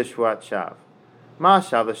 duma de shvat shav, ma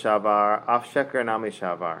shav shavar af sheker nami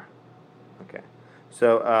shavar. Okay,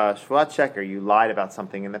 so shvat sheker, you lied about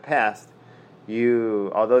something in the past.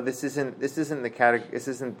 Although this isn't the category. This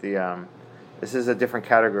is a different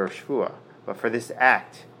category of shvua. But for this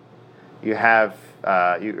act, you're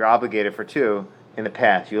obligated for 2. In the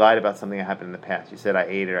past, you lied about something that happened in the past. You said I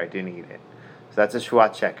ate it or I didn't eat it. So that's a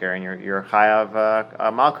shvuat checker, and you're chayav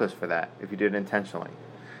malchus for that if you did it intentionally.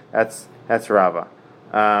 That's Rava.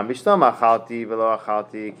 Bishlama achalti v'lo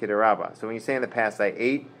achalti kidaraba. So when you say in the past I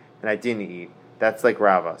ate and I didn't eat, that's like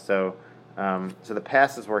Rava. So the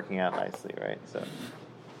past is working out nicely, right? So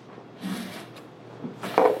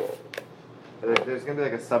there's going to be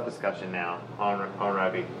like a sub discussion now on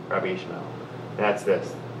Rabbi Yishmael. That's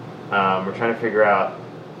this. We're trying to figure out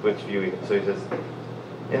which view. So he says,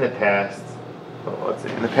 in the past, let's see.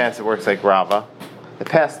 In the past, it works like Rava. The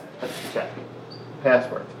past, let's check. Past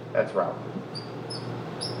work. That's Rava.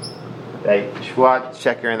 Shvuat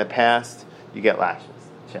sheker in the past, you get lashes.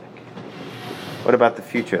 Check. What about the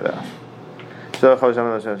future, though? So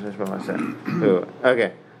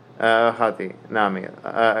okay. Chati nami.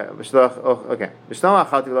 Okay.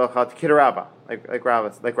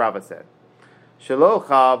 Like Rava said.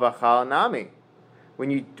 Shalocha v'chal nami. When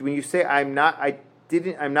you say I'm not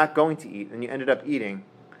going to eat, and you ended up eating,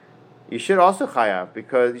 you should also chayav,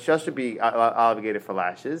 because you should be obligated for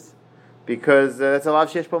lashes, because that's a lav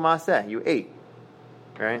shesh bo maaseh. You ate,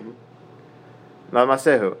 right? Lav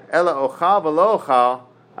maasehu ela ochal v'lo ochal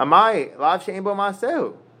amai lav she'en bo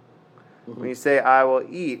maasehu. When you say I will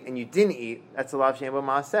eat and you didn't eat, that's a lav she'en bo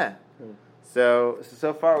maaseh. So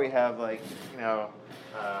far we have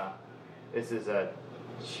this is a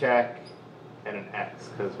check and an X,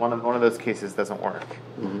 because one of those cases doesn't work.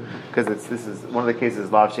 Because this is one of the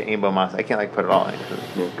cases lav she'ein bo mas. I can't put it all in because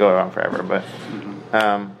it'll go on forever. But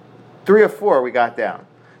 3 or 4 we got down.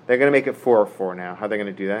 They're going to make it 4 or 4 now. How are they going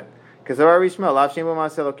to do that? Because the Rabbi Yishmael lav she'ein bo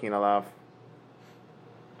mas elokin alav.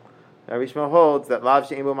 Rabbi Yishmael holds that lav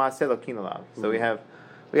she'ein bo mas elokin alav. So we have.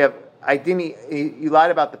 I didn't eat. You lied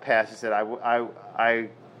about the past. You said I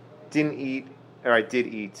didn't eat, or I did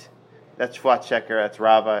eat. That's Shevuot Sheker. That's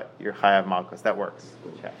Rava. You're Chayav Malchus. That works.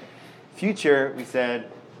 Check. Future. We said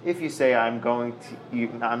if you say I'm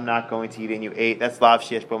not going to eat, and you ate. That's Lav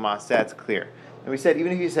Sheyesh Bo Maaseh. That's clear. And we said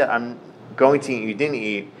even if you said I'm going to eat, and you didn't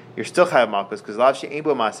eat, you're still Chayav Malchus because Lav Sheyein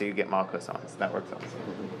Bo Maaseh you get Malchus on. So that works also.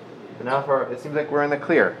 So now it seems like we're in the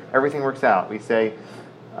clear. Everything works out. We say.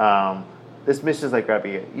 This Mishna is like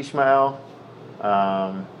Rabbi Yishmael,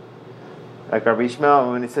 and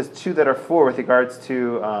when it says 2 that are 4 with regards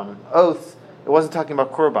to oaths, it wasn't talking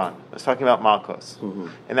about Korban. It was talking about Malchus.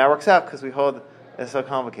 And that works out because we hold, it's so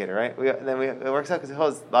complicated, right? It works out because it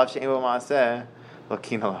holds Lav She'ein Bo Maaseh,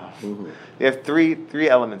 Lokin Alav. We have three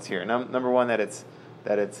elements here. Number one, that it's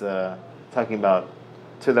talking about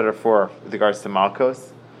 2 that are 4 with regards to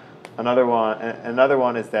Malchus. Another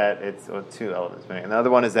one is that it's 2 elements. Another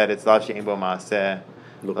one is that it's Lav She'ein Bo Maaseh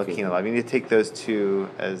Lokin Alav. You need to take those 2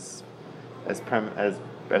 as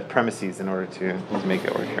premises in order to make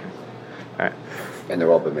it work here. All right. And they're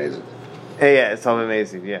all amazing. Yeah, it's all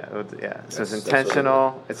amazing. Yeah. So it's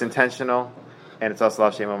intentional. It's intentional, and it's also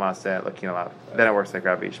Lav She'ein Bo Maaseh Lokin Alav. Then it works like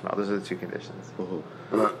Rabbi Yishmael. Those are the 2 conditions.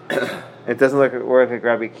 It doesn't work like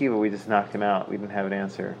Rabbi Akiva. We just knocked him out. We didn't have an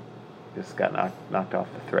answer. Just got knocked off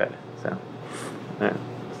the thread. So,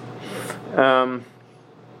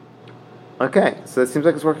 okay. So it seems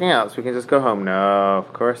like it's working out. So we can just go home. No,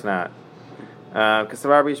 of course not. Because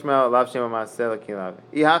Rabbi Yishmael lav she'ein bo maaseh lokin alav.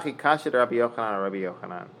 Ihachi kashet Rabbi Yochanan or Rabbi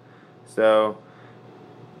Yochanan. So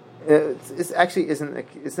it actually isn't.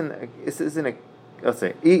 Let's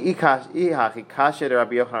say ihachi kashet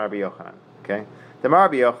Rabbi Yochanan Rabbi Yochanan. Okay. The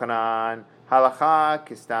Rabbi Yochanan halacha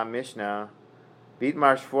kistam Mishna. So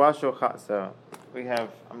we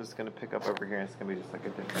have. I'm just going to pick up over here. It's going to be just like a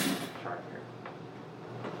different chart here.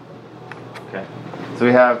 Okay. So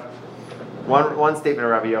we have one statement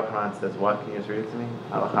of Rabbi Yochanan says what? Can you just read it to me?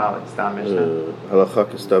 Halacha like stam Mishnah. Halacha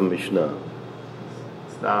kistam Mishnah.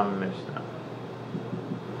 Stam Mishnah.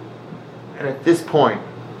 And at this point,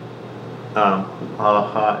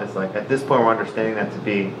 halacha is like at this point we're understanding that to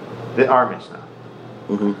be our Mishnah.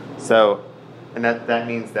 So, and that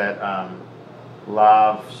means that.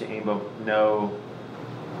 Lav she'ein bo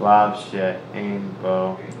maaseh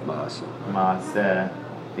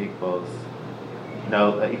equals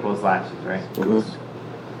lashes, right?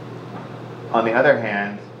 On the other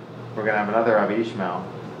hand, we're going to have another Rabbi Yishmael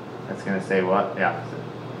that's going to say what? The opposite.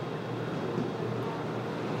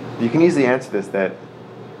 You can easily answer this that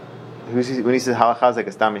when he says halacha is like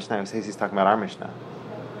a stam Mishnah, he says he's talking about our Mishnah.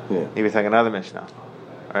 Yeah. He was talking another Mishnah,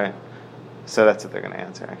 right? So that's what they're going to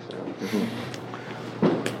answer actually.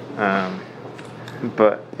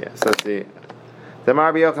 But yeah, so let's see. The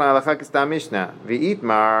Rabbi Yochanan halacha kistam Mishnah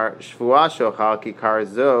v'itmar shvuah shochal kikar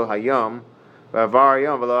zo hayom v'avar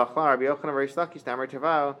yom v'lo achla Rabbi Yochanan v'Reish Lakish tamar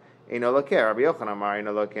tevau eino lokeh Rabbi Yochanan amar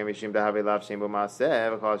eino lokeh mishim dahavi lav she'ein bo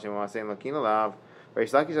maaseh v'kol she'ein bo maaseh lokin alav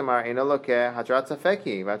Reish Lakish amar eino lokeh hatrat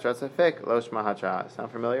safeki v'hatrat safek lo shma hatrat.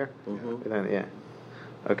 Sound familiar? Yeah.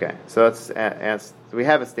 Okay, so let's we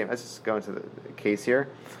have a statement. Let's just go into the case here.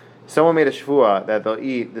 Someone made a shvuah that they'll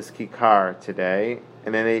eat this kikar today,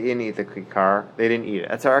 and then they didn't eat the kikar. They didn't eat it.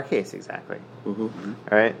 That's our case exactly. All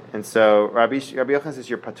right, and so Rabbi Yochanan says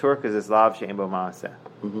you're patur because it's lav she'ein bo maaseh,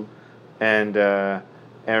 and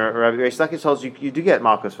Rabbi Reish Lakish tells you you do get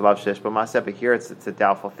malchus for lav she'ein bo maaseh, but here it's a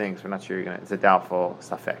doubtful thing. So we're not sure you're gonna. It's a doubtful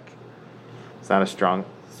safek. It's not a strong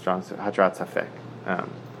hatrat safek.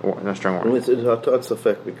 No strong word. It's hatrat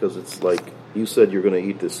safek because it's like you said you're going to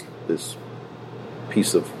eat this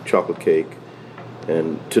piece of chocolate cake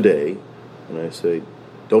and today, and I say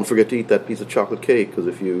don't forget to eat that piece of chocolate cake because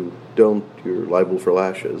if you don't you're liable for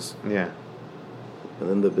lashes. Yeah. And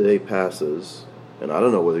then the day passes and I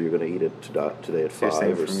don't know whether you're going to eat it today at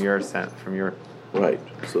 5 or from your right.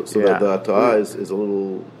 So yeah. that atah is a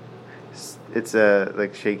little it's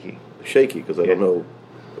like shaky because I don't know.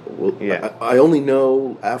 Well, yeah. I only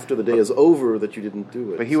know after the day is over that you didn't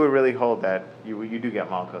do it. But he would really hold that you do get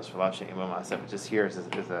malchus for lav she'ein bo maaseh. Just here is a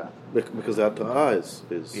because that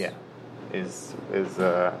is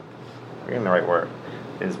we're getting the right word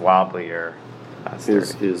is wobbly or that's not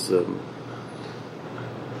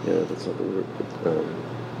the word. But,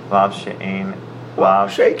 lav she'ein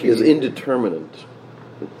shaky is indeterminate.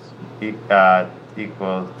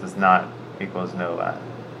 Equals does not equals no lash.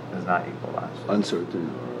 Does not equal lashes.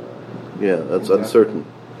 Uncertain. Yeah, that's uncertain.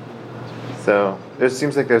 So there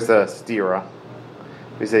seems like there's a stira.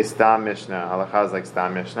 We say stam Mishnah. Halacha is like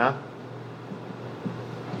stam Mishnah,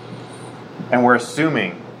 and we're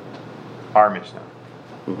assuming our Mishnah.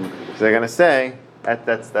 Mm-hmm. So they're going to say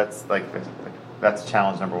that's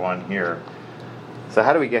challenge number one here. So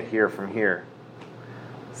how do we get here from here?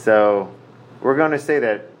 So we're going to say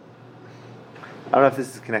that, I don't know if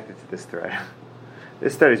this is connected to this thread.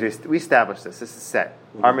 This thread is, we established this. This is set.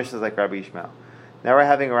 Mm-hmm. Our Mishnah is like Rabbi Yishmael. Now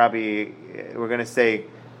we're going to say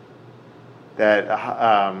that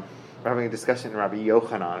we're having a discussion in Rabbi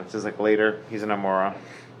Yochanan, which is like later. He's an Amora.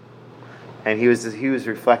 And he was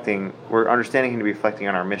reflecting, we're understanding him to be reflecting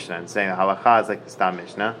on our Mishnah and saying the halacha is like the Stam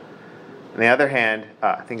Mishnah. On the other hand,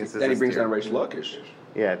 I think it's... Then he brings down Reish Lakish.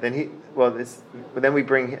 Yeah, but then we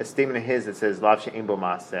bring a statement of his that says, Lav she'ein bo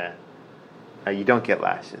maaseh, you don't get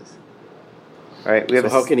lashes. Right? So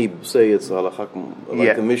how can he say it's halacha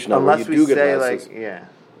like the Mishnah unless where you do we say get lashes?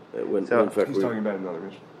 When He's talking about another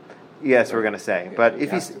Mishnah. Yes, we're going to say. But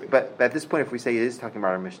but at this point, if we say he is talking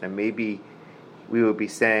about our Mishnah, maybe we would be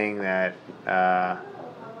saying that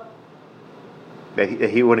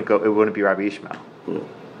he wouldn't go. It wouldn't be Rabbi Yishmael. Mm.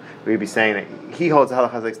 We'd be saying that he holds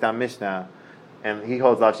halachas like Stam Mishnah, and he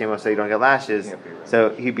holds Lav Shemo so you don't get lashes. So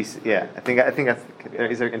he'd be I think that's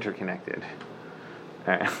these are interconnected.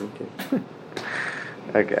 All right.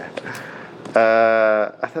 Okay.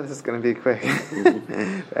 I thought this was going to be quick.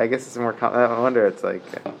 I guess it's more. I wonder. It's like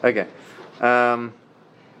okay. Okay.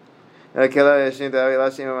 Rabbi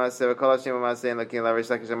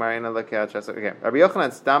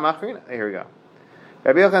Yochanan stam achrina. Here we go.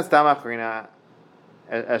 Rabbi Yochanan stam achrina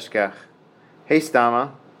eshkach. Hey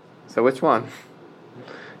stama. So which one?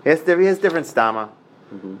 He has different stama.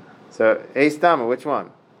 Mm-hmm. So hey stama. Which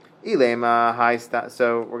one? Ilema high stama.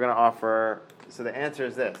 So we're going to offer. So the answer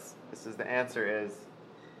is this. The answer is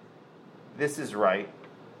this is right.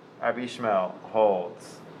 Rabbi Yishmael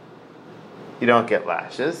holds you don't get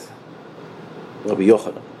lashes. Rabbi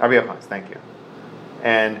Yochanan, thank you.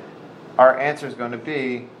 And our answer is going to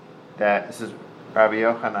be that this is Rabbi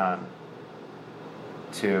Yochanan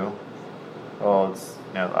 2 holds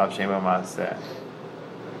Av Shem Maaseh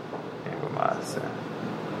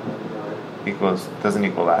doesn't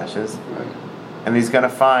equal lashes, and he's going to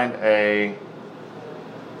find a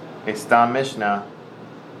Stam Mishnah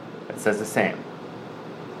that says the same.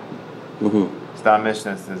 Mm-hmm. Stam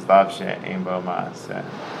Mishnah says Lav she'ein bo maaseh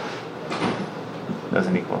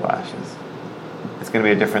doesn't equal lashes. It's going to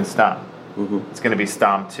be a different Stam. Mm-hmm. It's going to be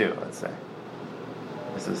Stam 2, let's say.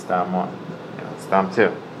 This is Stam 1. Stam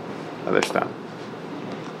 2. Other Stam.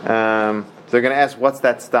 So they're going to ask, what's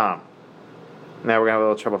that Stam? Now we're going to have a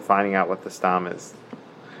little trouble finding out what the Stam is.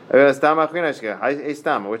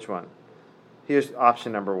 Stam, which one? Here's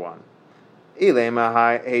option number 1. Ilema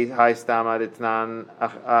hai stama ditnan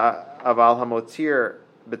aval hamotir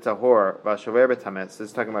b'tahor v'ashover b'tametz. This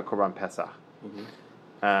is talking about Korban Pesach. Mm-hmm.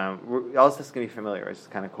 All this is going to be familiar. It's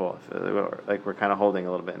kind of cool. Like we're kind of holding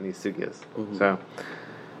a little bit in these sugyas. Mm-hmm. So,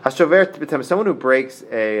 hashover b'tametz. Someone who breaks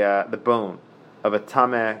the bone of a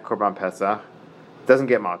tameh Korban Pesach doesn't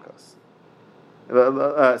get malchus.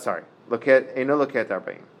 Sorry, loket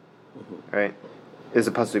arba'im. Right, is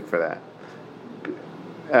a pasuk for that.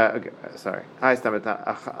 Okay, sorry.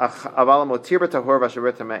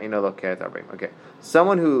 Okay,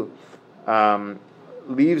 someone who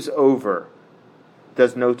leaves over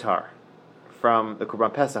does notar from the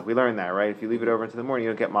Korban Pesach. We learned that, right? If you leave it over into the morning,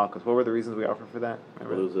 you don't get malchus. What were the reasons we offer for that?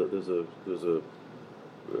 There's a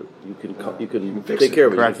you can take care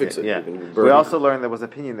of it. You can fix it. Yeah. We also learned there was an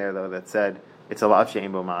opinion there though that said it's a lav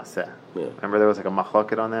she'ein bo maaseh. Yeah. Remember there was like a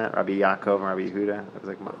machloket on that, Rabbi Yaakov and Rabbi Yehuda. There was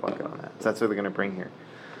like a machloket on that. So that's what they're going to bring here.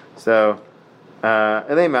 So, so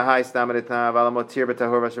example,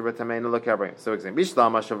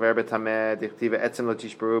 Bishlama shover betameh dichtiva etzem lo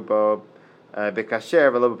tishberu bo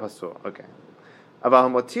bekasher v'lo b'pasul. Okay. Aval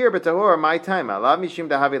hamotir betahor my time. Lav mishum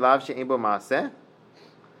dahavi lav she'ein bo maaseh.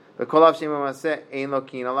 V'kol lav she'ein bo maaseh ein lo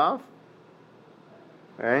kin alav.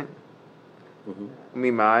 Right.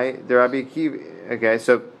 Mimai the Rabbi Akiva. Okay,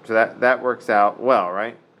 so that works out well,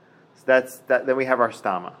 right? So that's that. Then we have our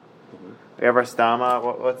stama. We have our stama.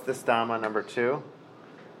 What's the stama number 2?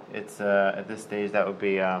 It's at this stage that would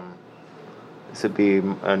be this would be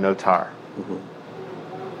a notar.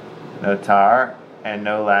 Notar and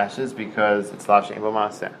no lashes because it's lav she'ein bo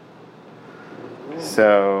maaseh.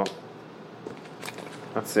 So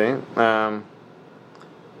let's see. Maaseh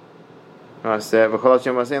v'kol lav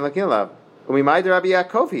she'ein bo maaseh ein lo kin alav. Umimai Rabbi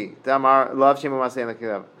Yaakovi damar lav she'ein bo maaseh ein lo kin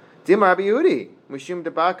alav. Dimar Rabbi Yehudi mishum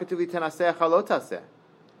deba katuv tenaseh halot taseh.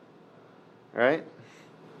 right?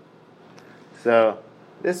 So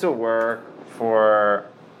this will work for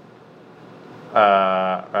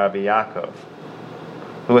Rabbi Yaakov,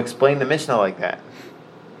 who explained the Mishnah like that.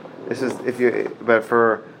 This is but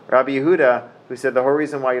for Rabbi Yehuda, who said the whole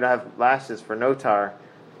reason why you don't have lashes for notar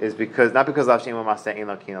is because not because lav she'ein bo maseh ein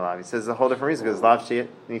lo kin alav. He says a whole different reason because lav she'ein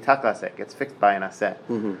nitak laseh gets fixed by an aseh.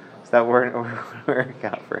 So that word work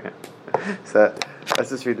out for him. So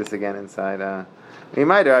let's just read this again inside. Rabbi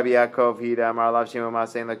Yaakov hida amar lav she'ein bo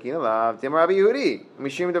maseh ein lo kin alav. Tim Rabbi Yehudi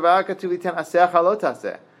mishum davar katuv litan aseh halot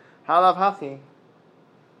aseh. Halav hachi.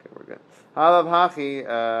 Okay, we're good. Halav hachi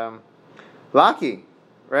laki.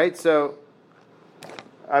 Right, so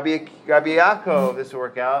Rabbi Yaakov, this will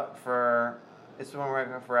work out for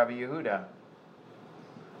Rabbi Yehuda,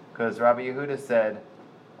 because Rabbi Yehuda said,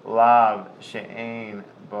 "Lav she'ein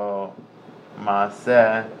bo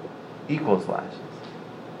maseh equals lashes,"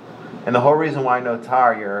 and the whole reason why no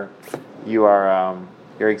tar you're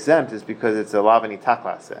exempt is because it's a lav anitak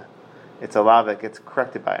laseh. It's a lav that gets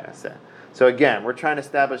corrected by an aseh. So again, we're trying to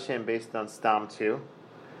establish him based on stam 2.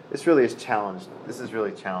 This really is challenged. This is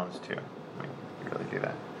really challenged too. Let me really do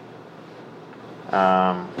that.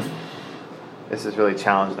 This is really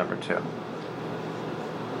challenge number 2.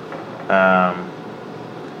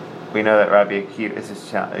 We know that Rabbi Akiva. This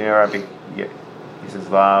is Rabbi. He says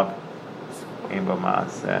lav ein bo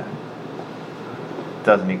maseh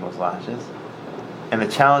doesn't equals lashes, and the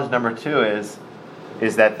challenge number 2 is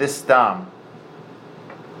that this stam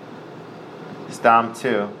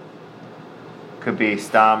 2. Could be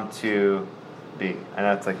stam 2b. I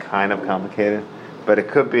know it's like kind of complicated, but it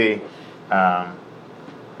could be Rabbi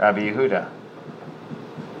Yehuda.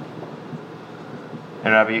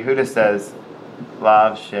 And Rabbi Yehuda says,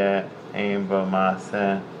 lav she'ein bo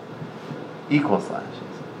maseh equals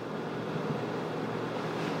lashes.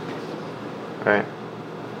 Right?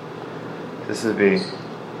 This would be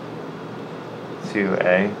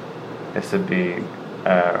 2a. This would be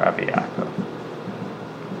Rabbi Yaakov.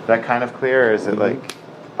 Is that kind of clear, or is it like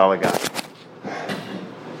polygon?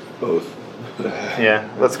 Both. Yeah,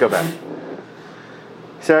 let's go back.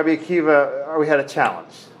 So Rabbi Akiva, we had a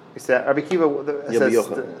challenge. He said, Rabbi Akiva says,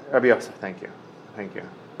 Rabbi Yochanan, thank you.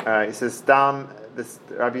 He says, Stam,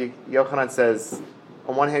 Rabbi Yochanan says,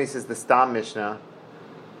 on one hand he says the Stam Mishnah,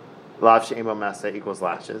 Lav she'ein bo maseh equals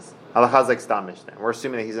lashes. Halakha is like Stam Mishnah. We're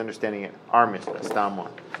assuming that he's understanding it, our Mishnah, Stam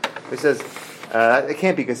 1. He says, it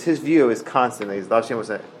can't be because his view is constantly lav she'ein bo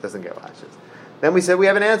maseh doesn't get lashes. Then we said we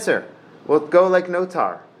have an answer. We'll go like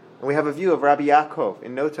Notar. And we have a view of Rabbi Yaakov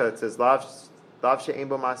in Notar that says lav she'ein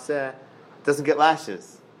bo maseh doesn't get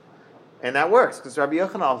lashes. And that works because Rabbi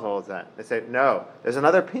Yochanan also holds that. They say, no, there's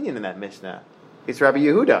another opinion in that Mishnah. It's Rabbi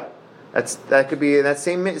Yehuda. That could be that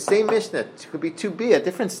same Mishnah. It could be 2b, a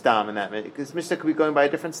different stam in that Mishnah. Because Mishnah could be going by a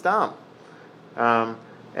different stam. And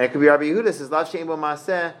it could be Rabbi Yehuda says, lav she'ein bo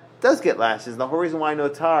maseh does get lashes. And the whole reason why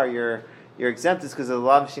Notar, you're exempt is because of the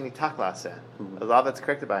lav she'ein tak laseh. A lav that's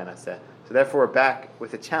corrected by an aseh. So therefore we're back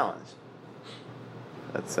with a challenge.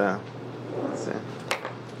 Let's see. Is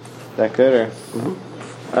that good or?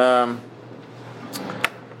 Mm-hmm.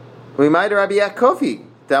 We might Rabbi Yaakovi.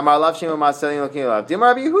 Damar lav she'ein bo maseh lo kin lav.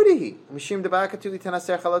 Damar Rabbi Yehuda. Mishum devar katuv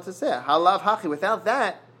tanaser chalot aseh. Halav hachi. Without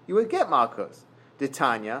that, you would get malchus.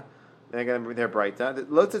 Ditanya. They're going to be their brighta.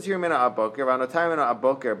 Lo tatir mena aboker. V'anotar mena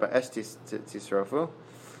aboker ba'esh tisrofu.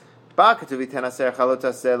 Ba katuv tanaser chalot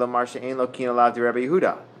aseh lo mar she'ein lo kin lav di Rabbi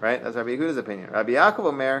Yehuda. Right? That's Rabbi Yehuda's opinion. Rabbi Yaakov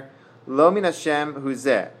omer lo min Hashem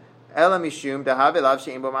huzeh. Ela mishum dahave lav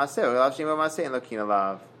she'ein bo maseh. Lav she'ein bo maseh en lo kin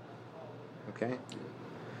lav. Okay.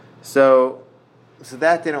 So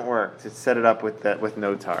that didn't work to set it up with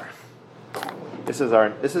Notar. This is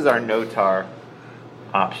our Notar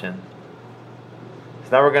option.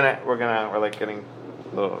 So now we're like getting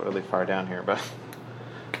a little really far down here, but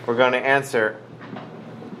we're going to answer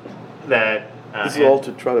that. This is all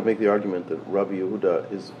to try to make the argument that Rabbi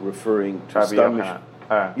Yehuda is referring to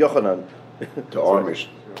Rabbi Yochanan to our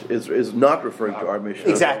Mishnah. Is not referring to our Mishnah.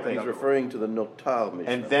 Exactly. He's referring to the Notar Mishnah.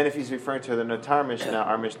 And then if he's referring to the Notar Mishnah,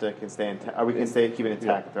 our Mishnah can stay intact. Or we can keep it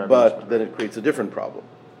intact. Yeah. But then it creates a different problem.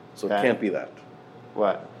 So it can't be that.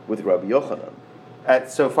 What? With Rabbi Yochanan.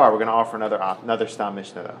 So far, we're going to offer another Stam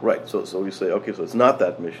Mishnah, though. Right. So we say, okay, so it's not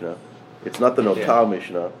that Mishnah. It's not the Notar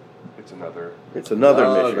Mishnah. It's another. It's another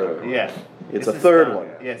Mishnah. Yeah. It's a third one.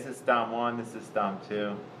 Yes, this is Stam 1. This is Stam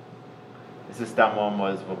 2. This is Stam 1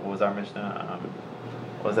 what was our Mishnah?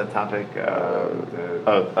 What was that topic?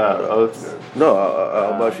 Oaths? No,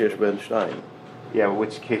 Al Shesh Ben Shnayim. Yeah,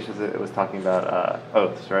 which case was it? It was talking about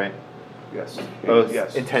oaths, right? Yes. Oaths,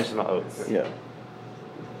 yes. intentional oaths. Yeah.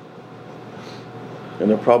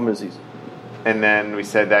 And the problem is And then we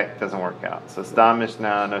said that doesn't work out. So Stam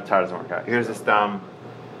Mishnah, no tar doesn't work out. Here's a Stam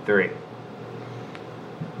 3.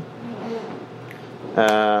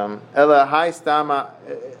 Ela hai Stam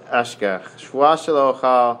ashkech. Shvua shelo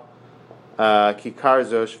ochal kikar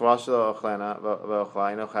zo shvua shelo ochlena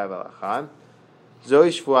ve'ochla ino chai velachad.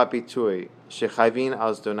 Zoi shvua pitui shechayvin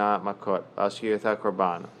al zdona makot al shkirata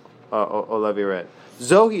korban o laviret.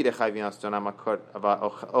 Zohi dechayvin al zdona makot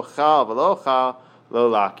ochal velo ochal lo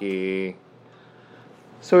laki.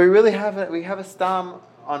 So we really have a stam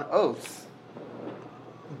on oaths,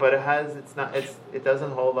 but it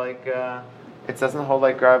doesn't hold like Rabbi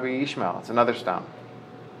Yishmael. It's another stam.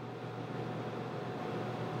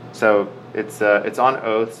 So it's on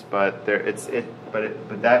oaths, but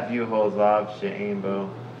that view holds lav she'ein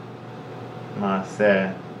bo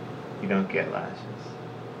maaseh. You don't get lashes.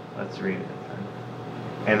 Let's read it,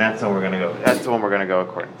 and that's the one we're gonna go. That's the one we're gonna go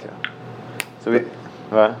according to. So we.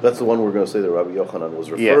 What? That's the one we're going to say that Rabbi Yochanan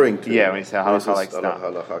was referring to. Yeah, when he said halacha like stam.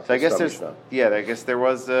 So I guess there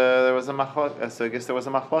was a machlok. So I guess there was a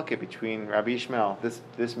machlok between Rabbi Yishmael,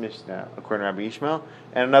 this Mishnah according to Rabbi Yishmael,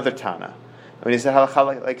 and another Tana. And when he said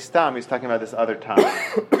halacha like stam, he was talking about this other Tana,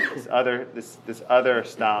 this other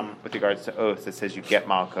stam with regards to oaths that says you get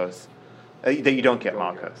malchus, that you don't get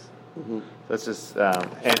malchus. Mm-hmm. So it's just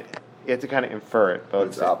and you have to kind of infer it. But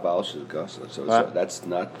it's Abal Shilgasa, so that's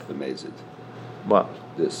not the Mazid. What?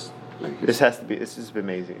 This has to be. This is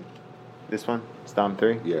b'mezid. This one, Stam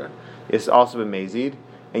 3. Yeah. It's also b'mezid,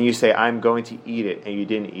 and you say I'm going to eat it, and you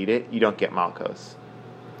didn't eat it. You don't get malchus.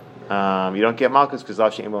 You don't get malchus because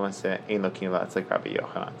lav she'ein bo maaseh ein lo kinula. It's like Rabbi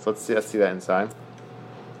Yochanan. So let's see that inside.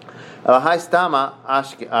 Elahai stama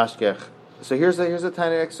ashkech. So here's a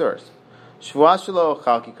tiny source. Shvuah shelo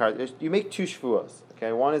ochal kikar. You make two shvuos.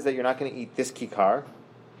 Okay, one is that you're not going to eat this kikar,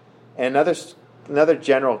 and another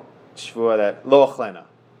general shvuah that lo ochlena.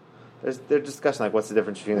 They're discussing like what's the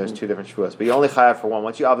difference between those two different shvuahs, but you only chayav for one.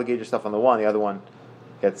 Once you obligate yourself on the one, the other one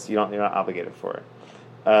you're not obligated for it.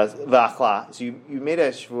 V'achla. So you made a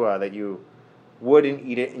shvuah that you wouldn't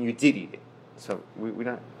eat it and you did eat it. So we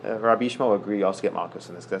don't. Rabbi Yishmael will agree. You also get malchus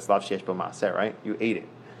in this because that's lav sheyesh bo maaseh, right? You ate it.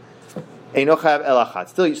 Eino chayav el achad.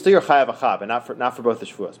 Still you're chayav achad, but not for both the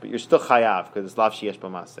shvuahs, but you're still chayav because it's lav sheyesh bo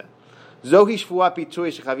maaseh. Zohi shvuah pitui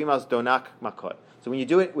shechavim al donak makot. So when you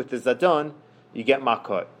do it with the zadon, you get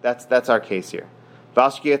makot. That's our case here.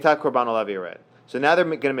 V'ashkiyata korban olav yared. So now they're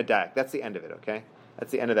going to medayak. That's the end of it, okay?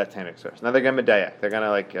 That's the end of that Tanakh source. Now they're going to medayak. They're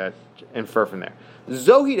going to infer from there.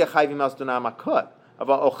 Zohi dechayvim al donah makot.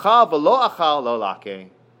 Ava ochal v'lo achal lo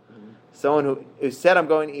lake. Someone who said I'm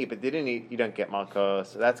going to eat but didn't eat, you don't get malchus.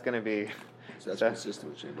 So that's going to be. So that's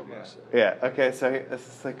consistent with Shevuot Maaseh. Yeah. Okay. So this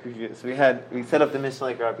is like review. So we set up the Mishna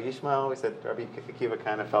like Rabbi Yishmael. We said Rabbi Akiva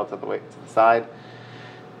kind of fell to the side.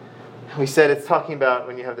 We said it's talking about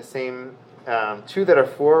when you have the same two that are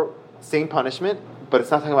for same punishment, but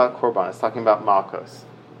it's not talking about korban. It's talking about malchus.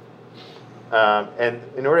 And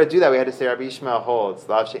in order to do that, we had to say Rabbi Yishmael holds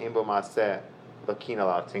lav she'ein bo maaseh lo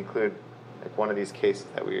kinala to include like one of these cases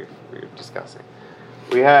that we were discussing.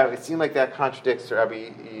 It seemed like that contradicts Rabbi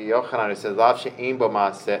Yochanan who says lav she'ein bo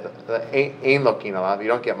maaseh ein lo kinala. You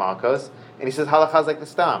don't get malchus, and he says halacha is like the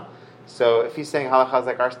stam. So if he's saying halacha is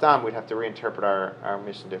like our stam, we'd have to reinterpret our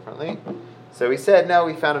mission differently. So we said no.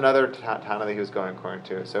 We found another Tana that he was going according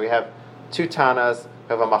to. So we have two Tanas.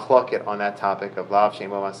 We have a machloket on that topic of lav she'ein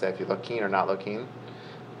bo maaseh if you're lokin or not lokin,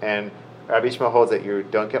 and Rabbi Yishmael holds that you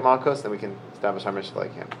don't get malchus. Then we can establish our mission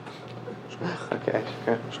like him. Okay.